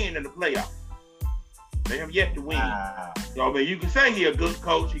yet to win in the playoffs. They have yet to win. So, I mean, you can say he a good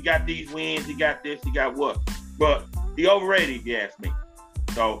coach. He got these wins. He got this. He got what. But he overrated, if you ask me.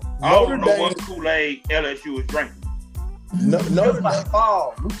 So, I don't know what Kool-Aid LSU is drinking. Notre about to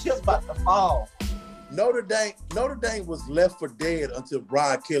fall. We just about to fall. Notre Dame was left for dead until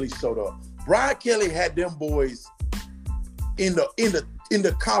Brian Kelly showed up. Brian Kelly had them boys in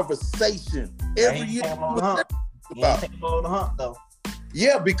the conversation every year. He ain't take him on the hump, though.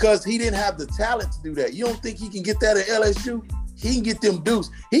 Yeah, because he didn't have the talent to do that. You don't think he can get that at LSU? He can get them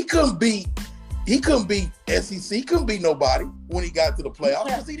dudes. He couldn't beat SEC. He couldn't beat nobody when he got to the playoffs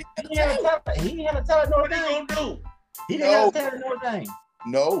because he didn't have the talent. He had a talent Notre Dame. What he gonna do? He didn't have a talent Notre Dame.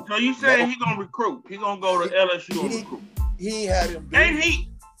 No. So you saying he gonna recruit? He gonna go to LSU and recruit? He had him. Ain't he?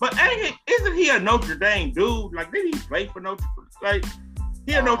 Isn't he a Notre Dame dude? Like, did he play for Notre? Like,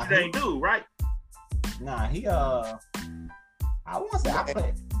 he a Notre Dame dude, right? Nah, he I want to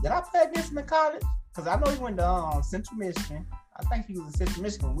say did I play against him in college? Because I know he went to Central Michigan. I think he was in Central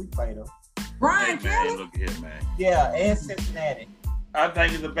Michigan when we played him. Brian Kelly? Look at him, man. Yeah, and Cincinnati. I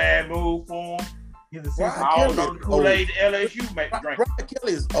think it's a bad move for him. I don't know the Kool-Aid LSU make drink. Brian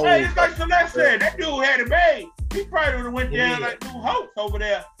Kelly is old. Hey, it's like Celeste said. That dude had it made. He probably would have went down like Lou Holtz over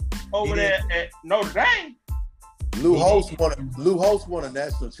there at Notre Dame. Lou Holtz won a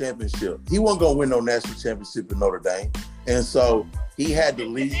national championship. He wasn't gonna win no national championship in Notre Dame. And so he had to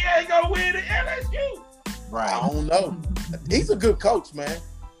leave. He ain't gonna win at LSU. Right. I don't know. He's a good coach, man.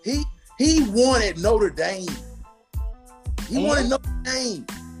 He won at Notre Dame. He won at Notre Dame.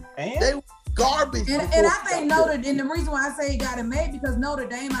 And They were garbage. And I think Notre, and the reason why I say he got it made because Notre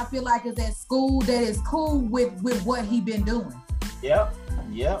Dame, I feel like is that school that is cool with what he been doing. Yep.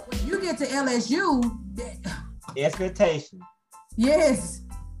 When you get to LSU, Expectation. yes,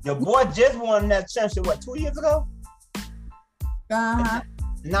 Your boy just won that championship, what, 2 years ago? uh-huh,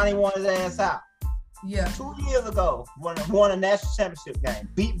 Now he won his ass out. yeah. 2 years ago, won a national championship game,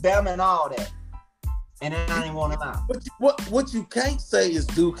 beat Bama and all that. And then now he won it out. What you can't say is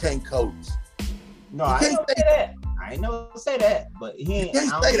Duke can't coach. No, You I can't ain't say that. I ain't never say that. But he ain't, You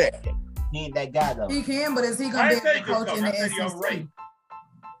can't I don't say that. He ain't that guy though. He can, but is he I gonna be ain't able say to good coach coach. in I the said he SEC? overrated.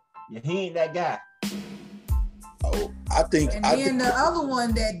 Yeah, he ain't that guy. Oh, I think. And I then think the other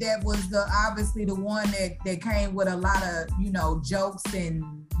one that was obviously the one that came with a lot of jokes and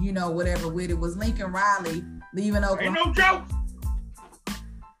whatever with it was Lincoln Riley leaving Ain't Oklahoma no jokes.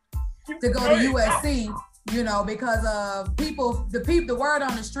 to go to USC. Because the word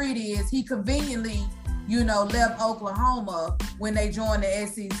on the street is he conveniently left Oklahoma when they joined the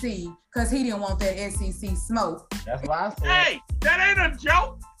SEC because he didn't want that SEC smoke. That's why I said. Hey, that ain't a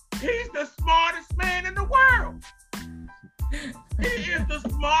joke. He's the smartest man in the world. He is the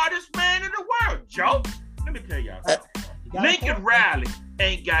smartest man in the world. Joke? Let me tell y'all something. You got a Lincoln point. Riley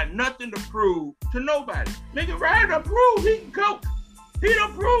ain't got nothing to prove to nobody. Lincoln Riley done proved he can coach. He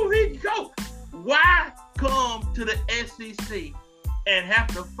done proved he can coach. Why come to the SEC and have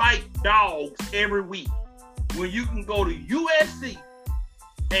to fight dogs every week when you can go to USC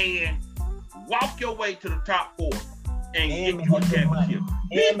and walk your way to the top four and get you a championship?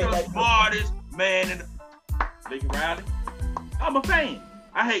 He's the smartest man in the Lincoln Riley. I'm a fan.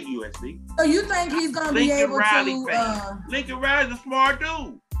 I hate USC. So you think he's gonna be Lincoln able Riley to? fan. Lincoln Riley's a smart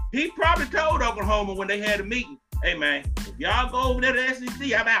dude. He probably told Oklahoma when they had a meeting, "Hey man, if y'all go over there to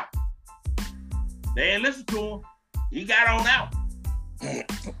SEC, I'm out." They ain't listen to him. He got on out.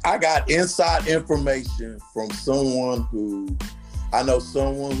 I got inside information from someone who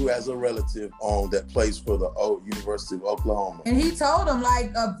has a relative that plays for the University of Oklahoma. And he told him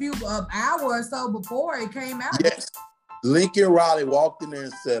like a few hour or so before it came out. Yes. Lincoln Riley walked in there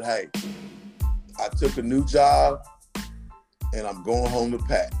and said, "Hey, I took a new job and I'm going home to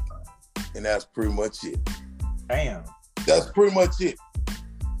pack." And that's pretty much it. Damn. That's pretty much it.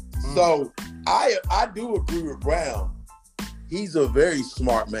 So I do agree with Brown. He's a very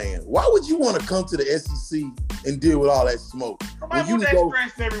smart man. Why would you want to come to the SEC and deal with all that smoke? Nobody want that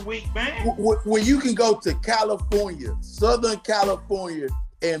stress every week, man. When you can go to California, Southern California,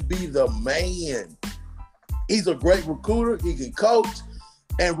 and be the man. He's a great recruiter. He can coach.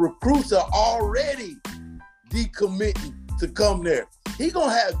 And recruits are already decommitting to come there. He's going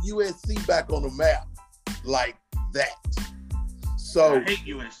to have USC back on the map like that. So I hate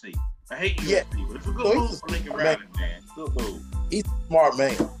USC. Yeah. But it's a good move for Lincoln Riley, man. Good move. He's a smart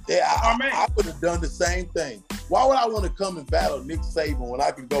man. Yeah, Smart man. I would have done the same thing. Why would I want to come and battle Nick Saban when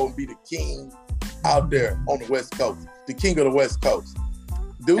I can go and be the king out there on the West Coast, the king of the West Coast?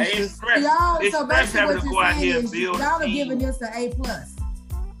 Hey, Deuces. Y'all, it's so stress basically having what to go you're out here saying and is build y'all a are giving team. this an A+.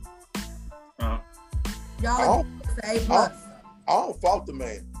 Uh, Y'all are giving this an A+. I don't fault the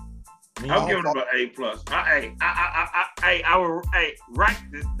man. I'm giving him an A+. I will write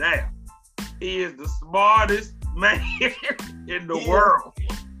this down. He is the smartest man in the world.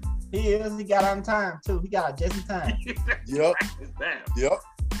 He is. He got on time too. He got just in time. Yep. Write this down. Yep.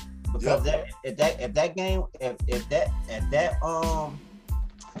 Because if that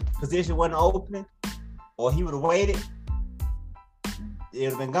position wasn't opening, or he would have waited, it would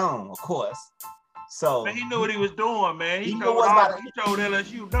have been gone, of course. So Man, he knew what he was doing, man. He He knew told what's about he told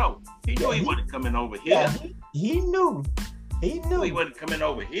LSU no. He knew he wasn't coming over here. yeah, he knew. He knew. He wasn't coming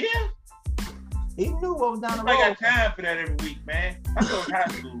over here. He knew what was down the I road. got time for that every week, man. I coach high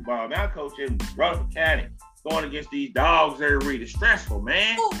school ball, man. I coach in Rutherford County. Going against these dogs every week. It's stressful,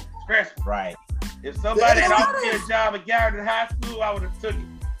 man. Stressful. Right. If somebody had Yeah. offered me a job at Garrett High School, I would have took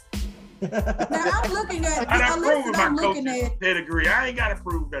it. Now I'm looking at. I done proved listen, my I'm looking coaching at. pedigree. I ain't got to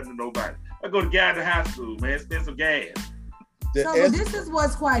prove nothing to nobody. I go to Garrett High School, man. Spend some gas. The So S- this is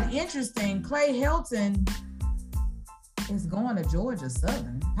what's quite interesting. Clay Helton is going to Georgia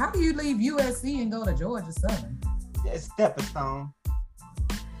Southern. How do you leave USC and go to Georgia Southern? It's stepping stone.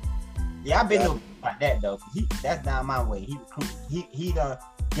 Yeah, I've been doing like that though. That's not my way. He recruited. He done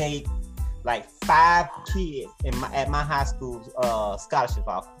gave like 5 kids at my high school scholarship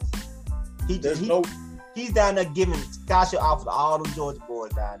offers. He's down there giving scholarship offers to all them Georgia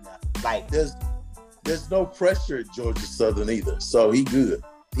boys down there. Like there's there's no pressure at Georgia Southern either. So he good.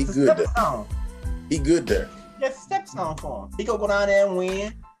 He It's a good there. stepstone. He good there. That's a stepstone for him. He go down there and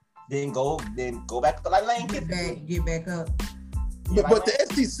win, then go back to like Lane Kiffin. Get back up. But the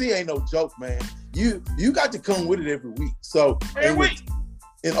SEC ain't no joke, man. You got to come with it every week. So Every week.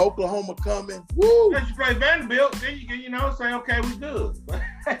 In Oklahoma coming, woo! Let you play Vanderbilt, then you can, say, okay, we good.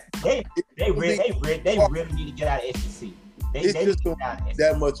 They really need to get out of SEC. It's just gonna be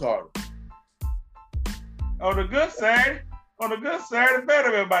that much harder. On the good side, the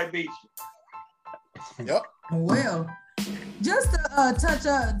Vanderbilt might beat you. Yep. Well, just to touch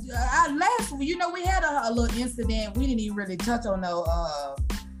last week, we had a little incident. We didn't even really touch on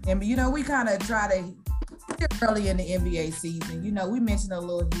and we kind of try to early in the NBA season. We mentioned a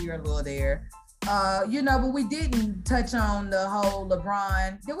little here, a little there. But we didn't touch on the whole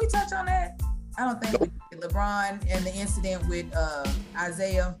LeBron. Did we touch on that? I don't think we did. LeBron and the incident with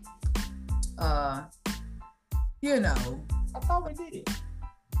Isaiah. I thought we did.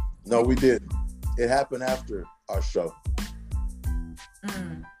 No, we didn't. It happened after our show.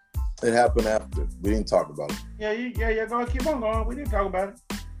 It happened after. We didn't talk about it. Yeah. Go ahead, keep on going. We didn't talk about it.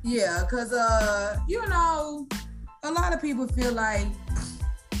 Yeah, because, a lot of people feel like,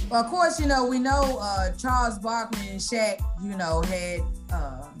 well, of course, we know Charles Barkley and Shaq, had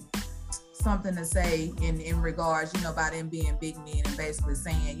something to say in regards, about them being big men and basically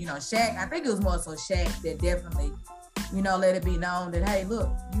saying, Shaq, I think it was more so Shaq that definitely, let it be known that, hey, look,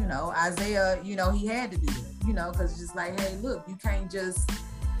 Isaiah, he had to do that, because it's just like, hey, look, you can't just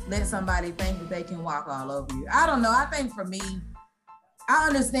let somebody think that they can walk all over you. I don't know. I think for me, I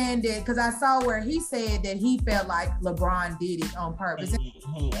understand that because I saw where he said that he felt like LeBron did it on purpose. He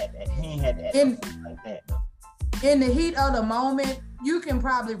ain't had that like that though. In the heat of the moment, you can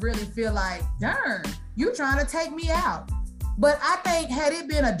probably really feel like, darn, you trying to take me out. But I think had it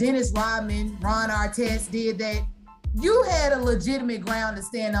been a Dennis Rodman, Ron Artest did that, you had a legitimate ground to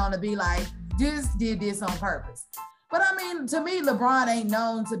stand on to be like, just did this on purpose. But I mean, to me, LeBron ain't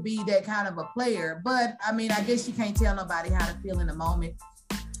known to be that kind of a player. But I mean, I guess you can't tell nobody how to feel in the moment.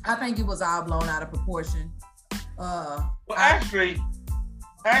 I think it was all blown out of proportion. Actually,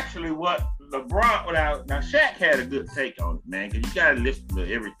 what LeBron, now Shaq had a good take on it, man, because you got to listen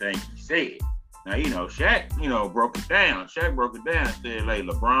to everything he said. Now, Shaq, broke it down. Shaq broke it down and said, like,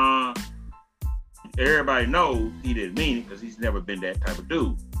 LeBron, everybody knows he didn't mean it because he's never been that type of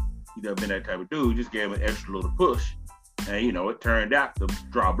dude. He never been that type of dude. He just gave him an extra little push. And, it turned out to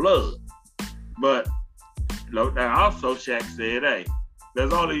draw blood. But now also Shaq said, hey,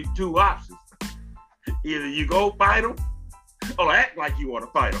 there's only two options. Either you go fight him or act like you want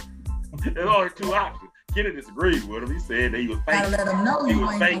to fight him. There's only two options. Kenny disagreed with him. He said that he was faking. Gotta let him know he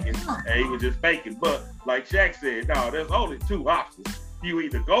was faking. And he was just faking. But like Shaq said, no, there's only two options. You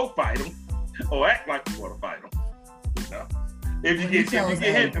either go fight him or act like you want to fight him. If you get hit in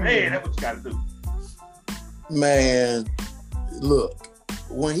the head, that's what you got to do. Man, look,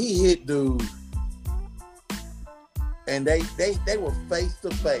 when he hit dude, and they were face to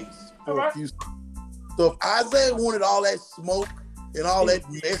face for a few. So if Isaiah wanted all that smoke and all that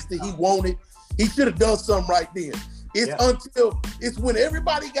mess that he wanted, he should have done something right then. It's when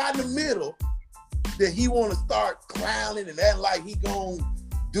everybody got in the middle that he want to start clowning and acting like he gonna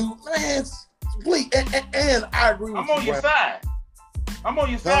do, man. Please, and I agree with you. I'm on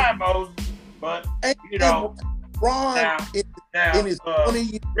your side, Moses. But Ron in his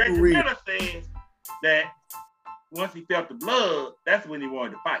 20-year Reggie career, Miller says that once he felt the blood, that's when he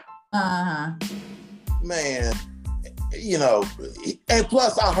wanted to fight. Man, and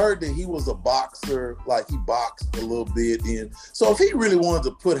plus I heard that he was a boxer, like he boxed a little bit in. So if he really wanted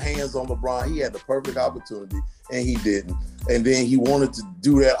to put hands on LeBron, he had the perfect opportunity, and he didn't. And then he wanted to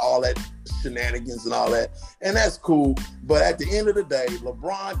do that, all that shenanigans and all that, and that's cool. But at the end of the day,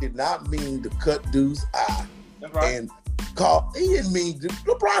 LeBron did not mean to cut dude's eye. That's right. And he didn't mean to.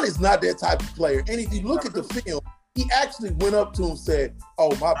 LeBron is not that type of player. And if you look at the film, he actually went up to him and said,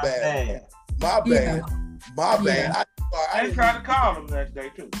 "Oh, my bad. My bad. I tried to call him the next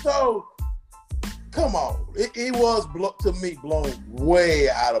day too. So, come on. It was, to me, blown way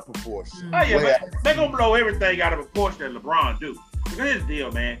out of proportion. Oh, yeah, but they're going to blow everything out of proportion that LeBron do. Because here's the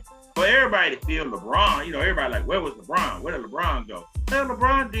deal, man. For everybody to feel LeBron, everybody like, where was LeBron? Where did LeBron go? Well,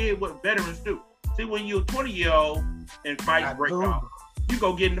 LeBron did what veterans do. See, when you're a 20-year-old and fights break off, you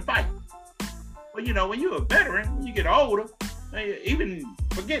go get in the fight. But, when you're a veteran, when you get older, even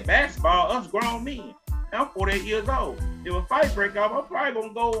forget basketball, us grown men. I'm 48 years old. If a fight break off, I'm probably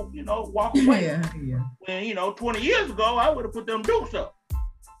gonna go, walk away. Yeah. When 20 years ago, I would have put them dukes up.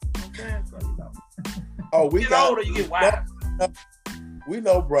 Okay, so we get older, you get wild. We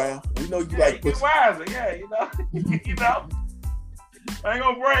know, Brown. We know you Yeah, like get wiser. Yeah, you know. You know. I ain't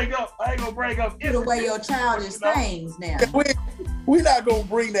gonna bring up. Put away your childish things now. We're not gonna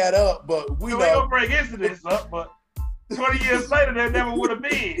bring that up, but we ain't gonna bring incidents up. But 20 years later, there never would have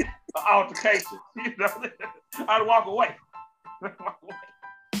been an altercation. You know, I'd walk away.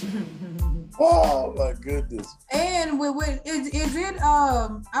 Oh my goodness! And is it?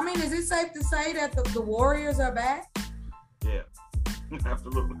 I mean, is it safe to say that the Warriors are back? Yeah,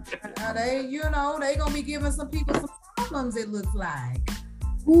 absolutely. Are they? You know, they gonna be giving some people some problems. It looks like.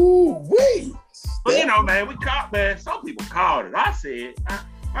 Ooh wait. But you know, man, some people called it. I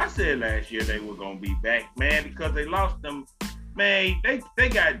said last year they were gonna be back, man, because they lost them. Man, they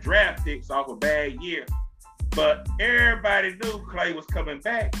got draft picks off a bad year, but everybody knew Clay was coming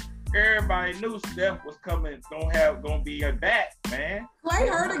back. Everybody knew Steph was gonna be a back, man. Clay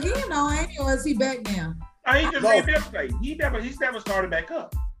hurt again, though, ain't he? Or is he back now? No, he just rehabilitated. He's never started back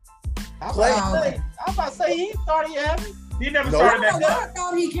up. I'm about to say he ain't started yet, have he? He never started back up. I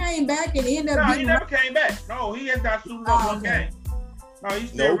thought he came back and ended up. No, he never came back. No, he has not suited up one game. No,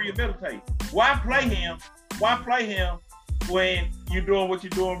 he's still rehabilitating. Why play him? Why play him when you're doing what you're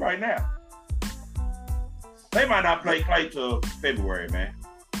doing right now? They might not play Clay till February, man.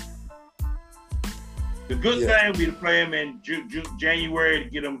 The good thing would be to play him in January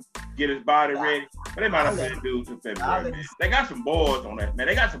to get his body ready. But they might not play the dude till February, man. They got some boards on that, man.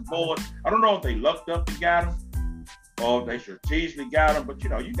 They got some boards. I don't know if they lucked up to got him or if they strategically got him. But, you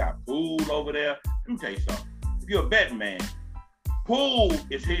know, you got Poole over there. Let me tell you something. If you're a betting man, Poole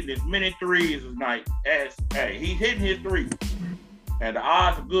is hitting as many threes tonight as, he's hitting his threes. And the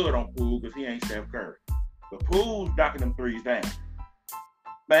odds are good on Poole because he ain't Steph Curry. But Poole's knocking them threes down.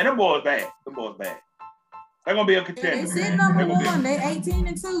 Man, them boys bad. They're gonna be a contender. They sit number one. They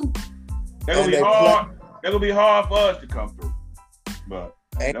 18-2. They're gonna be hard. They're gonna be hard for us to come through. But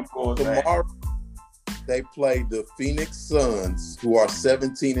them boys tomorrow they play the Phoenix Suns, who are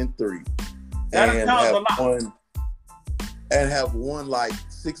 17-3, and have won like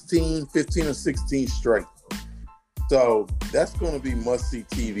 15 or 16 straight. So that's going to be must-see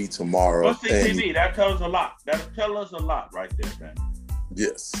TV tomorrow. Must-see TV. That tells us a lot. That'll tell us a lot right there, man.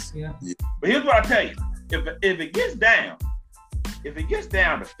 Yes. Yeah. But here's what I tell you: if it gets down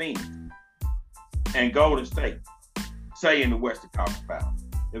to Phoenix and Golden State, say in the Western Conference Finals,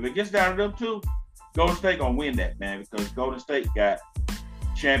 if it gets down to them two, Golden State gonna win that, man, because Golden State got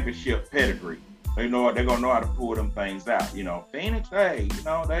championship pedigree. They know what they're gonna know how to pull them things out. You know, Phoenix, hey, you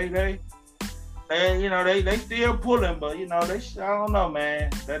know they still pulling, but you know I don't know, man.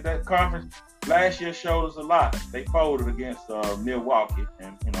 That conference last year showed us a lot. They folded against Milwaukee,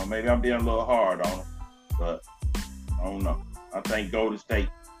 and you know maybe I'm being a little hard on them, but I don't know. I think Golden State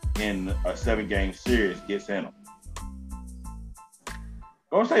in a 7-game series gets in them.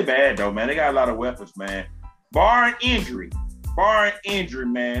 Golden State bad though, man. They got a lot of weapons, man. Barring injury, man,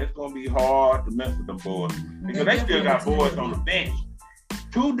 it's gonna be hard to mess with them boys because they still got boys on the bench.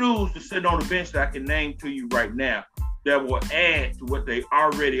 2 dudes to sit on the bench that I can name to you right now that will add to what they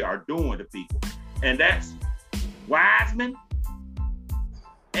already are doing to people. And that's Wiseman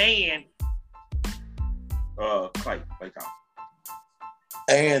and Clay Thompson.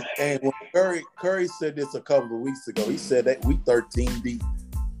 And when Curry said this a couple of weeks ago, he said that we 13 deep.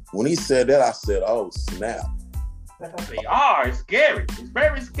 When he said that, I said, oh, snap. They are. It's scary. It's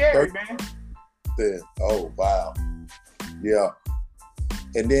very scary, man. Oh, wow. Yeah.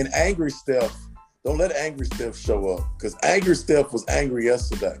 And then Angry Steph, don't let Angry Steph show up because Angry Steph was angry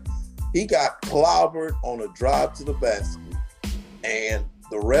yesterday. He got clobbered on a drive to the basket and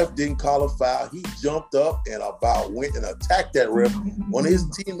the ref didn't call a foul. He jumped up and about went and attacked that ref. One of his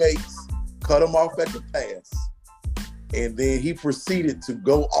teammates cut him off at the pass. And then he proceeded to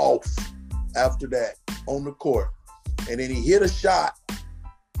go off after that on the court. And then he hit a shot,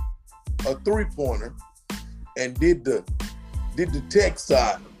 a 3-pointer, and did the tech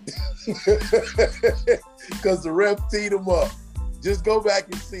side because the ref teed him up. Just go back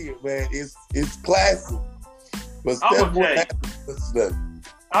and see it, man. It's classic. But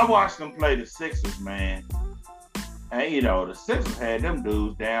I watched them play the Sixers, man. And you know, the Sixers had them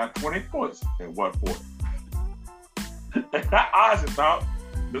dudes down 20 points at one point. I honestly thought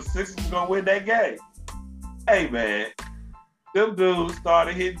the Sixers were gonna win that game. Hey man, them dudes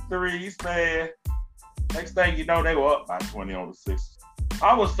started hitting threes, man. Next thing you know, they were up by 20 on the Sixers.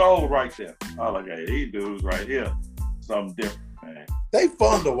 I was sold right there. I was like, hey, these dudes right here, something different, man. They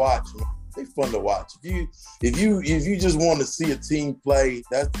fun to watch, man. They fun to watch. If you just want to see a team play,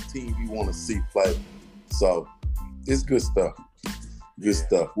 that's the team you want to see play. So it's good stuff. Good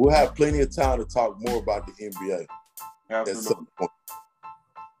stuff. We'll have plenty of time to talk more about the NBA. Absolutely.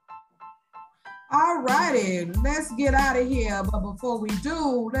 All righty, let's get out of here. But before we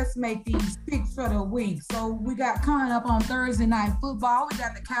do, let's make these picks for the week. So we got coming up on Thursday Night Football. We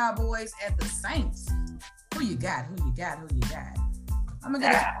got the Cowboys at the Saints. Who you got? I'm gonna get I'm gonna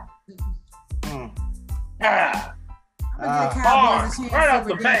get the Cowboys a chance right off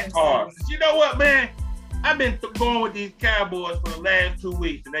to the back card. You know what, man? I've been going with these Cowboys for the last 2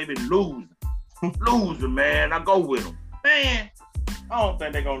 weeks, and they've been losing, man. I go with them, man. I don't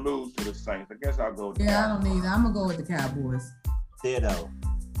think they're gonna lose to the Saints. I guess I'll go with the Yeah, Cowboys. I don't need it. I'm gonna go with the Cowboys. Ditto.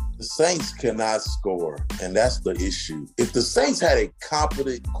 The Saints cannot score, and that's the issue. If the Saints had a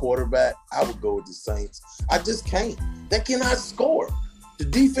competent quarterback, I would go with the Saints. I just can't. They cannot score. The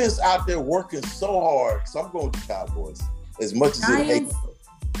defense out there working so hard, so I'm going with the Cowboys. As much as it hates.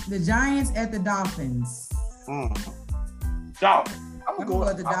 The Giants at the Dolphins. Dolphins. I'm gonna go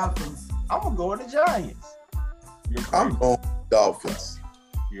with the Dolphins. I'm gonna go with the Giants. I'm going with the Dolphins.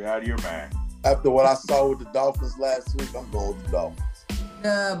 You're out of your mind. After what I saw with the Dolphins last week, I'm going with the Dolphins.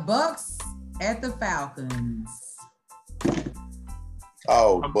 The Bucks at the Falcons.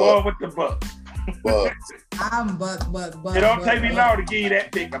 Oh, I'm going with the Bucks. Bucks. I'm Buck. It don't take me long to give you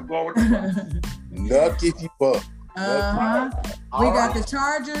that pick. I'm going with the Bucks. Nucky Buck. We got the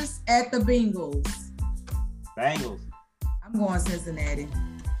Chargers at the Bengals. Bengals. I'm going Cincinnati.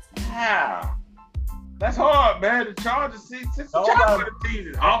 Wow. That's hard, man. The Chargers, since the Chargers the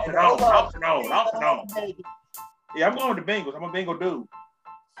season, off and on. Yeah, I'm going with the Bengals. I'm a Bengal dude.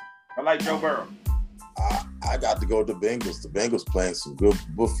 I like Joe Burrow. I got to go with the Bengals. The Bengals playing some good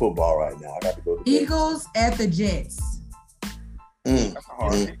football right now. I got to go with the Eagles at the Jets. That's a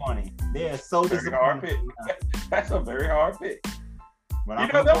hard pick. They're so disappointing. That's a very hard pick. But you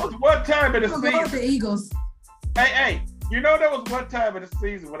know, there was one time in the I'm going with the season. Eagles. Hey, you know, there was one time in the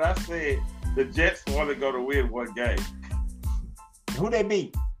season when I said the Jets were only going to win one game. Who they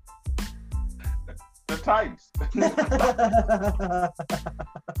beat? The Titans.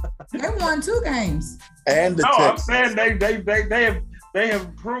 They won 2 games. And the I'm Texans. saying they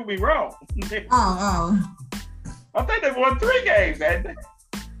have proved me wrong. Oh. I think they won 3 games, hadn't they?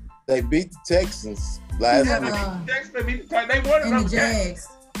 They beat the Texans last Yeah. week. They beat the Titans. They won And another the game. Jags.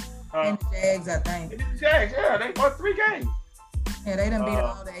 And the Jags, I think. They beat the Jags. Yeah, they won 3 games. Yeah, they done beat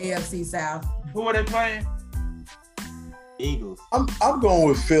all the AFC South. Who are they playing? Eagles. I'm going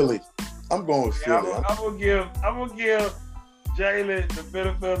with Philly. I'm going with Yeah, Philly. I'm gonna give Jalen the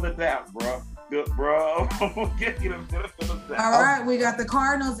benefit of the doubt, bro. Good, bro. I'm gonna give you the benefit of the doubt. All right, we got the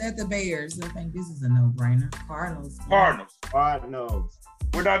Cardinals at the Bears. I think this is a no-brainer. Cardinals. Cardinals.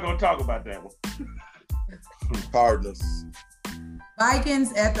 We're not gonna talk about that one. Cardinals.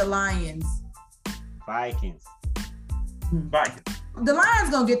 Vikings at the Lions. Vikings. Vikings. The Lions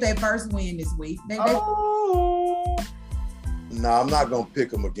gonna get their first win this week. No, I'm not going to pick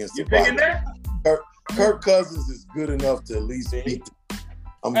them against You the picking Vikings. that? Kirk Cousins is good enough to at least beat them.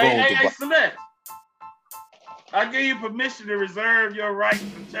 I'm going with the Vikings. Celeste. I give you permission to reserve your right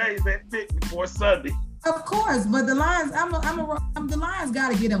to change that pick before Sunday. Of course, but the Lions, the Lions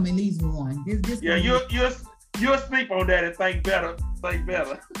got to get them at least one. This Yeah, you'll sleep on that and think better. Think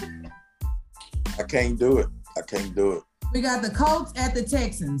better. I can't do it. We got the Colts at the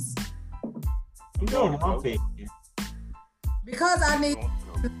Texans. I'm going one pick. Because I need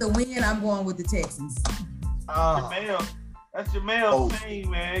the win, I'm going with the Texans. Jamel. That's Jamel's team,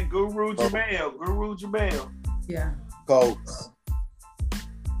 man. Guru Jamel. Yeah. Colts.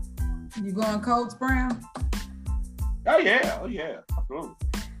 You going Colts, Brown? Oh yeah. Absolutely.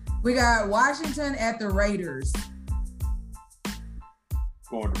 We got Washington at the Raiders.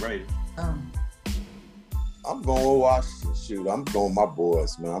 Going to Raiders. I'm going with Washington. Shoot, I'm going with my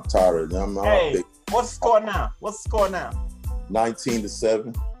boys, man. I'm tired of them. Hey, what's the score now?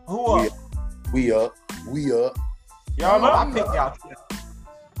 19-7. Who up? We up. Y'all know I picked y'all.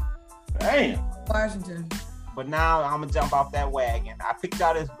 Damn. Washington. But now I'm gonna jump off that wagon. I picked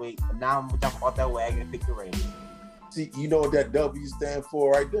y'all this week, but now I'm gonna jump off that wagon and pick the Raiders. See, you know what that W stand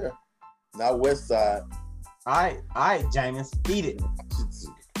for right there? Not West Side. All right, James, eat it.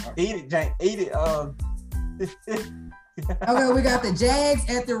 Eat it, James. Eat it. Okay, we got the Jags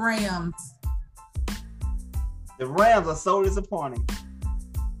at the Rams. The Rams are so disappointing.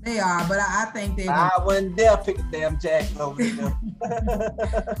 They are, but I think they I wouldn't dare pick the damn Jags over them.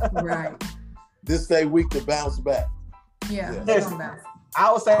 right. This day week to bounce back. Yeah. Listen,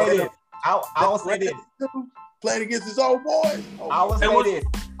 I would say this. I would say this. Playing against his old boys. I would say this.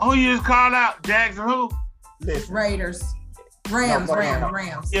 Who you just called out? Jags and who? Listen. Rams.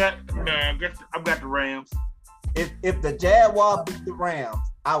 Yeah, man. I've got the Rams. If the Jaguars beat the Rams,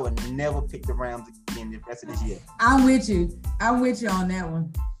 I would never pick the Rams again the rest of this year. I'm with you on that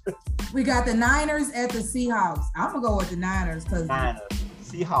one. We got the Niners at the Seahawks. I'm gonna go with the Niners because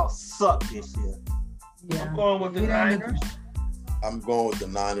Seahawks suck this year. Yeah, I'm going with the Niners. I'm going with the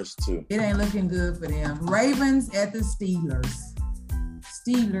Niners too. It ain't looking good for them. Ravens at the Steelers.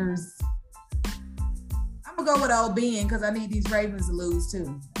 I'm gonna go with old Ben because I need these Ravens to lose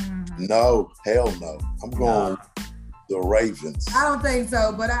too. No, hell no. I'm going with the Ravens. I don't think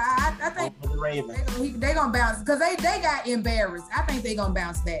so, but I think the Ravens. They're gonna bounce because they got embarrassed. I think they're gonna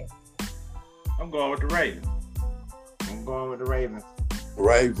bounce back. I'm going with the Ravens. I'm going with the Ravens.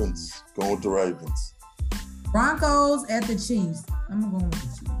 Ravens. Going with the Ravens. Broncos at the Chiefs. I'm going with the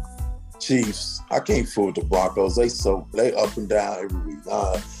Chiefs. Chiefs. I can't fool with the Broncos. They up and down every week.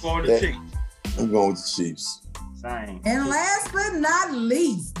 Going with the Chiefs. I'm going with the Chiefs. Same. And last but not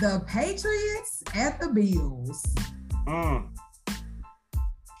least, the Patriots at the Bills.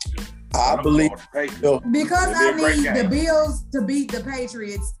 I believe because I need the Bills to beat the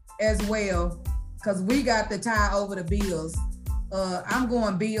Patriots as well, because we got the tie over the Bills. I'm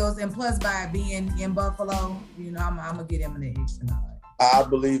going Bills, and plus by being in Buffalo, I'm gonna get him an extra nod. I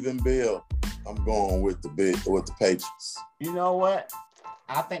believe in Bill. I'm going with the Patriots. You know what?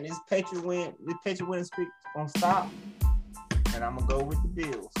 I think this Patriot win streak gonna stop, and I'm gonna go with the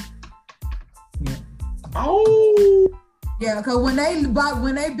Bills. Yeah. Oh. Yeah, because when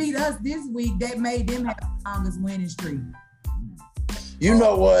they beat us this week, that made them have the longest winning streak. You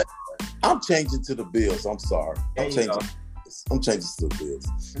know what? I'm changing to the Bills. I'm sorry. I'm changing to the Bills.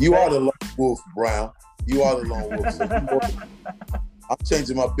 You are the lone wolf, Brown. You are the lone wolf. So I'm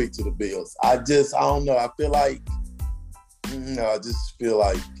changing my pick to the Bills. I don't know. I just feel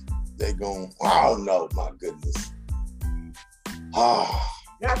like they're going, I don't know. My goodness.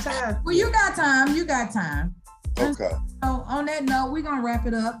 Got time. Well, you got time. Okay. So on that note, we're gonna wrap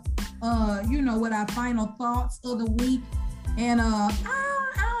it up. With our final thoughts of the week. And I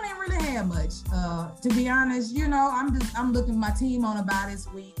don't even really have much. To be honest, I'm looking my team on a bye this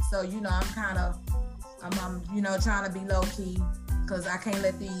week. So, I'm trying to be low key because I can't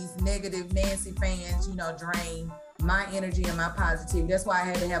let these negative Nancy fans, drain my energy and my positivity. That's why I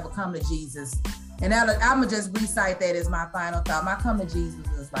had to have a come to Jesus. And I'm gonna just recite that as my final thought. My come to Jesus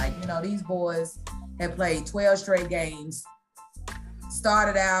is like, these boys have played 12 straight games.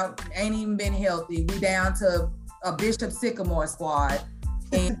 Started out, ain't even been healthy. We down to a Bishop Sycamore squad.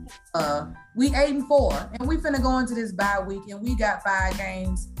 And we 8-4. And we finna go into this bye week and we got 5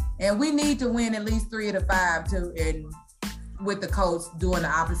 games. And we need to win at least 3 of the 5 and with the coach doing the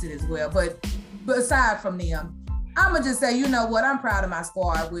opposite as well. But aside from them, I'ma just say, you know what, I'm proud of my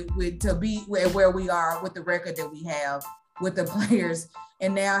squad to be where we are with the record that we have with the players,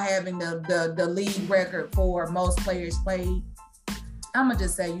 and now having the league record for most players played. I'ma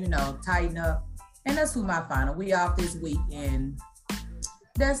just say, tighten up. And that's who my final. We off this week, and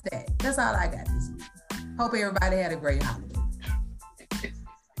that's that. That's all I got this week. Hope everybody had a great holiday.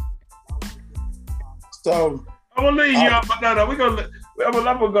 So I'm gonna leave y'all, but no, I'm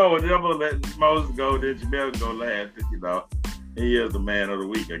gonna go, and I'm gonna let Moses go, then Jamel go last, because he is the man of the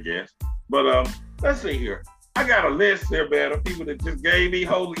week, I guess. But let's see here. I got a list here, man, of people that just gave me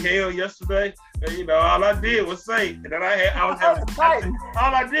holy hell yesterday. And, all I did was say that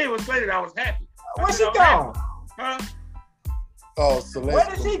all I did was say that I was happy. Where'd she go? Huh? Oh, Celeste. Where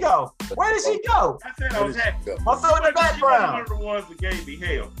did she go? I said I was happy. What's up in the background? One of the ones that gave me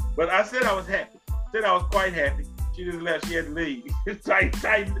hell. But I said I was happy. Said I was quite happy. She just left. She had to leave.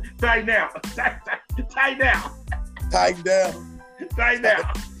 Tight now.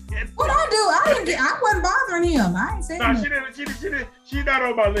 What I do? I wasn't bothering him. I ain't saying no, she didn't. She's not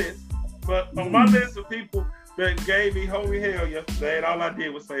on my list. But on my list of people that gave me holy hell yesterday, and all I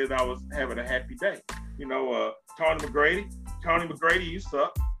did was say that I was having a happy day. Tony McGrady, you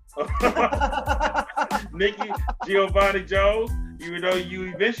suck. Nikki Giovanni Jones, even though you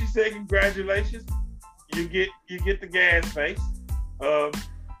eventually said congratulations, you get the gas face.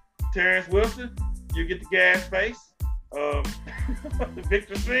 Terrence Wilson, you get the gas face.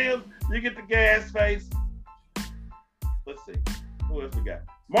 Victor Sims, you get the gas face. Let's see, who else we got?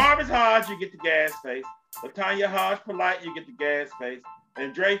 Marvin Hodge, you get the gas face. LaTanya Hodge Polite, you get the gas face.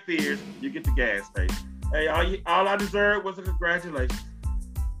 And Dre Fears, you get the gas face. Hey, all I deserved was a congratulations.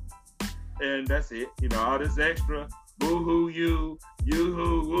 And that's it. All this extra boo-hoo, you-hoo,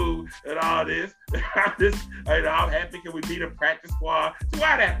 woo, and all this. I'm happy because we beat a practice squad. So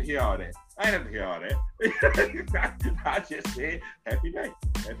I'd have to hear all that. I didn't have to hear all that. I just said, happy day.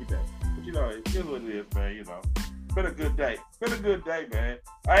 But it is what it is, man, Been a good day. Man.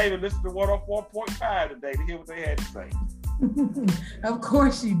 I even listened to 104.5 today to hear what they had to say. Of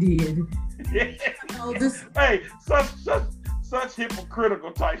course you did. Hey, such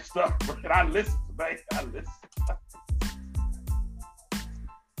hypocritical type stuff. And I listen today. I listen.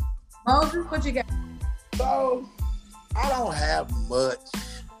 Moses, what you got? So, I don't have much,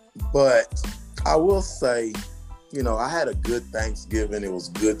 but I will say, you know, I had a good Thanksgiving. It was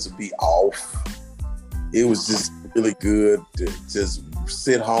good to be off. It was just really good to just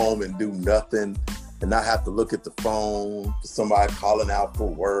sit home and do nothing and not have to look at the phone for somebody calling out for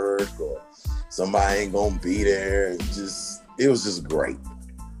work or somebody ain't gonna be there. It was just great.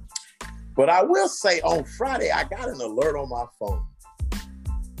 But I will say on Friday, I got an alert on my phone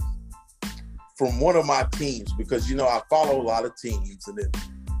from one of my teams because, you know, I follow a lot of teams, and then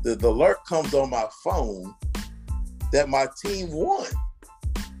the alert comes on my phone that my team won.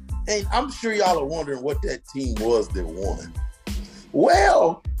 And I'm sure y'all are wondering what that team was that won.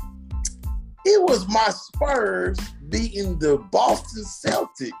 Well, it was my Spurs beating the Boston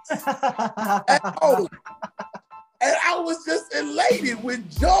Celtics at home. And I was just elated with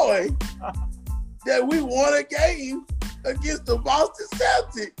joy that we won a game against the Boston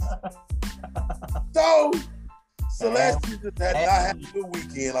Celtics. So, Celeste just had not had a good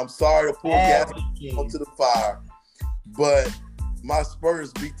weekend. I'm sorry to pour gas onto the fire, but my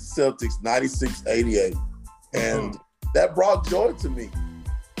Spurs beat the Celtics 96-88, and that brought joy to me.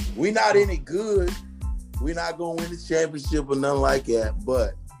 We're not any good. We're not going to win the championship or nothing like that,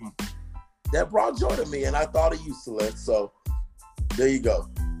 but that brought joy to me, and I thought of you, Celeste. So, there you go.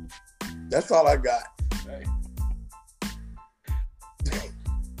 That's all I got. Hey.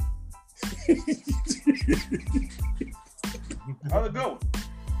 How's it going?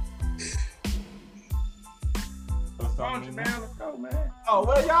 Let's go, man. Oh,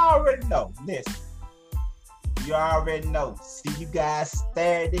 well, y'all already know. Listen. You already know. See you guys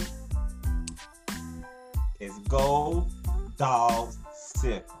Saturday. It's Go Dogs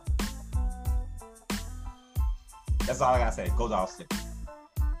Sip. That's all I gotta say. Go Dogs Sip.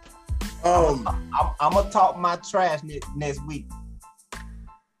 I'm gonna talk my trash next week.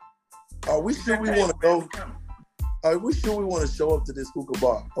 Are we sure we want to go? Are we sure we want to show up to this hookah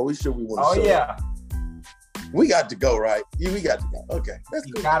bar? Are we sure we want to show up? We got to go, right? Yeah, we got to go. Okay, that's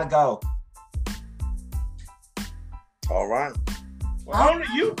good. You gotta go. All right. Well, only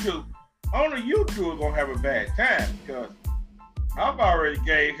you two are gonna have a bad time because I've already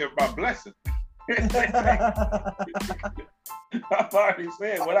gave him my blessing. I've already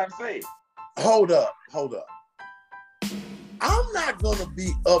said what I said. Hold up. I'm not gonna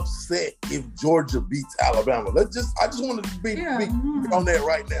be upset if Georgia beats Alabama. I just want to be on that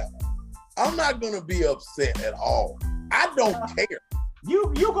right now. I'm not gonna be upset at all. I don't care.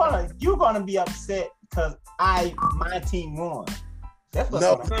 You're gonna be upset because my team won. That's what.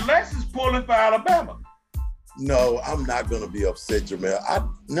 No, Celeste is pulling for Alabama. No, I'm not gonna be upset, Jamel.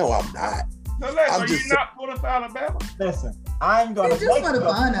 No, I'm not. Celeste, are you not pulling for Alabama? Listen, I'm gonna. It's just for the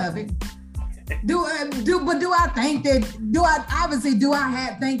fun of it. Do I think that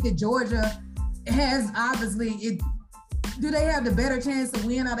Georgia has obviously do they have the better chance to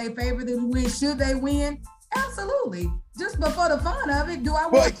win? Are they favored to win? Should they win? Absolutely. Just for the fun of it, do I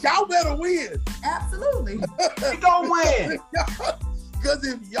win? But y'all better win. Absolutely. We gonna win. Because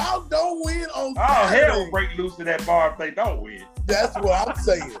if y'all don't win on Saturday, hell will break loose in that bar if they don't win. That's what I'm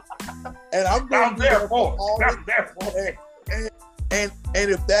saying. And I'm going to be there for all the and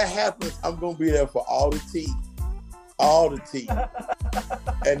if that happens, I'm going to be there for all the tea. All the tea.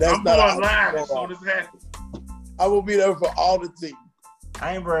 And that's I'm going live as soon as it happens. I will be there for all the tea.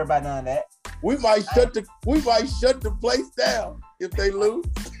 I ain't worried about none of that. We might shut the place down if they lose.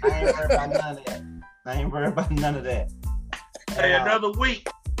 I ain't worried about none of that. Hey, another week.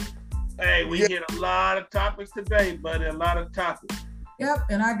 Hey, we hit a lot of topics today, buddy. A lot of topics. Yep,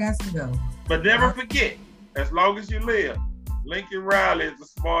 and I got to go. But never forget, as long as you live, Lincoln Riley is the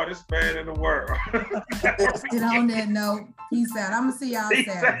smartest man in the world. Get on that note. Peace out. I'm going to see y'all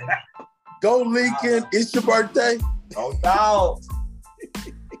Saturday. Go Lincoln. It's your birthday. Go Dogs.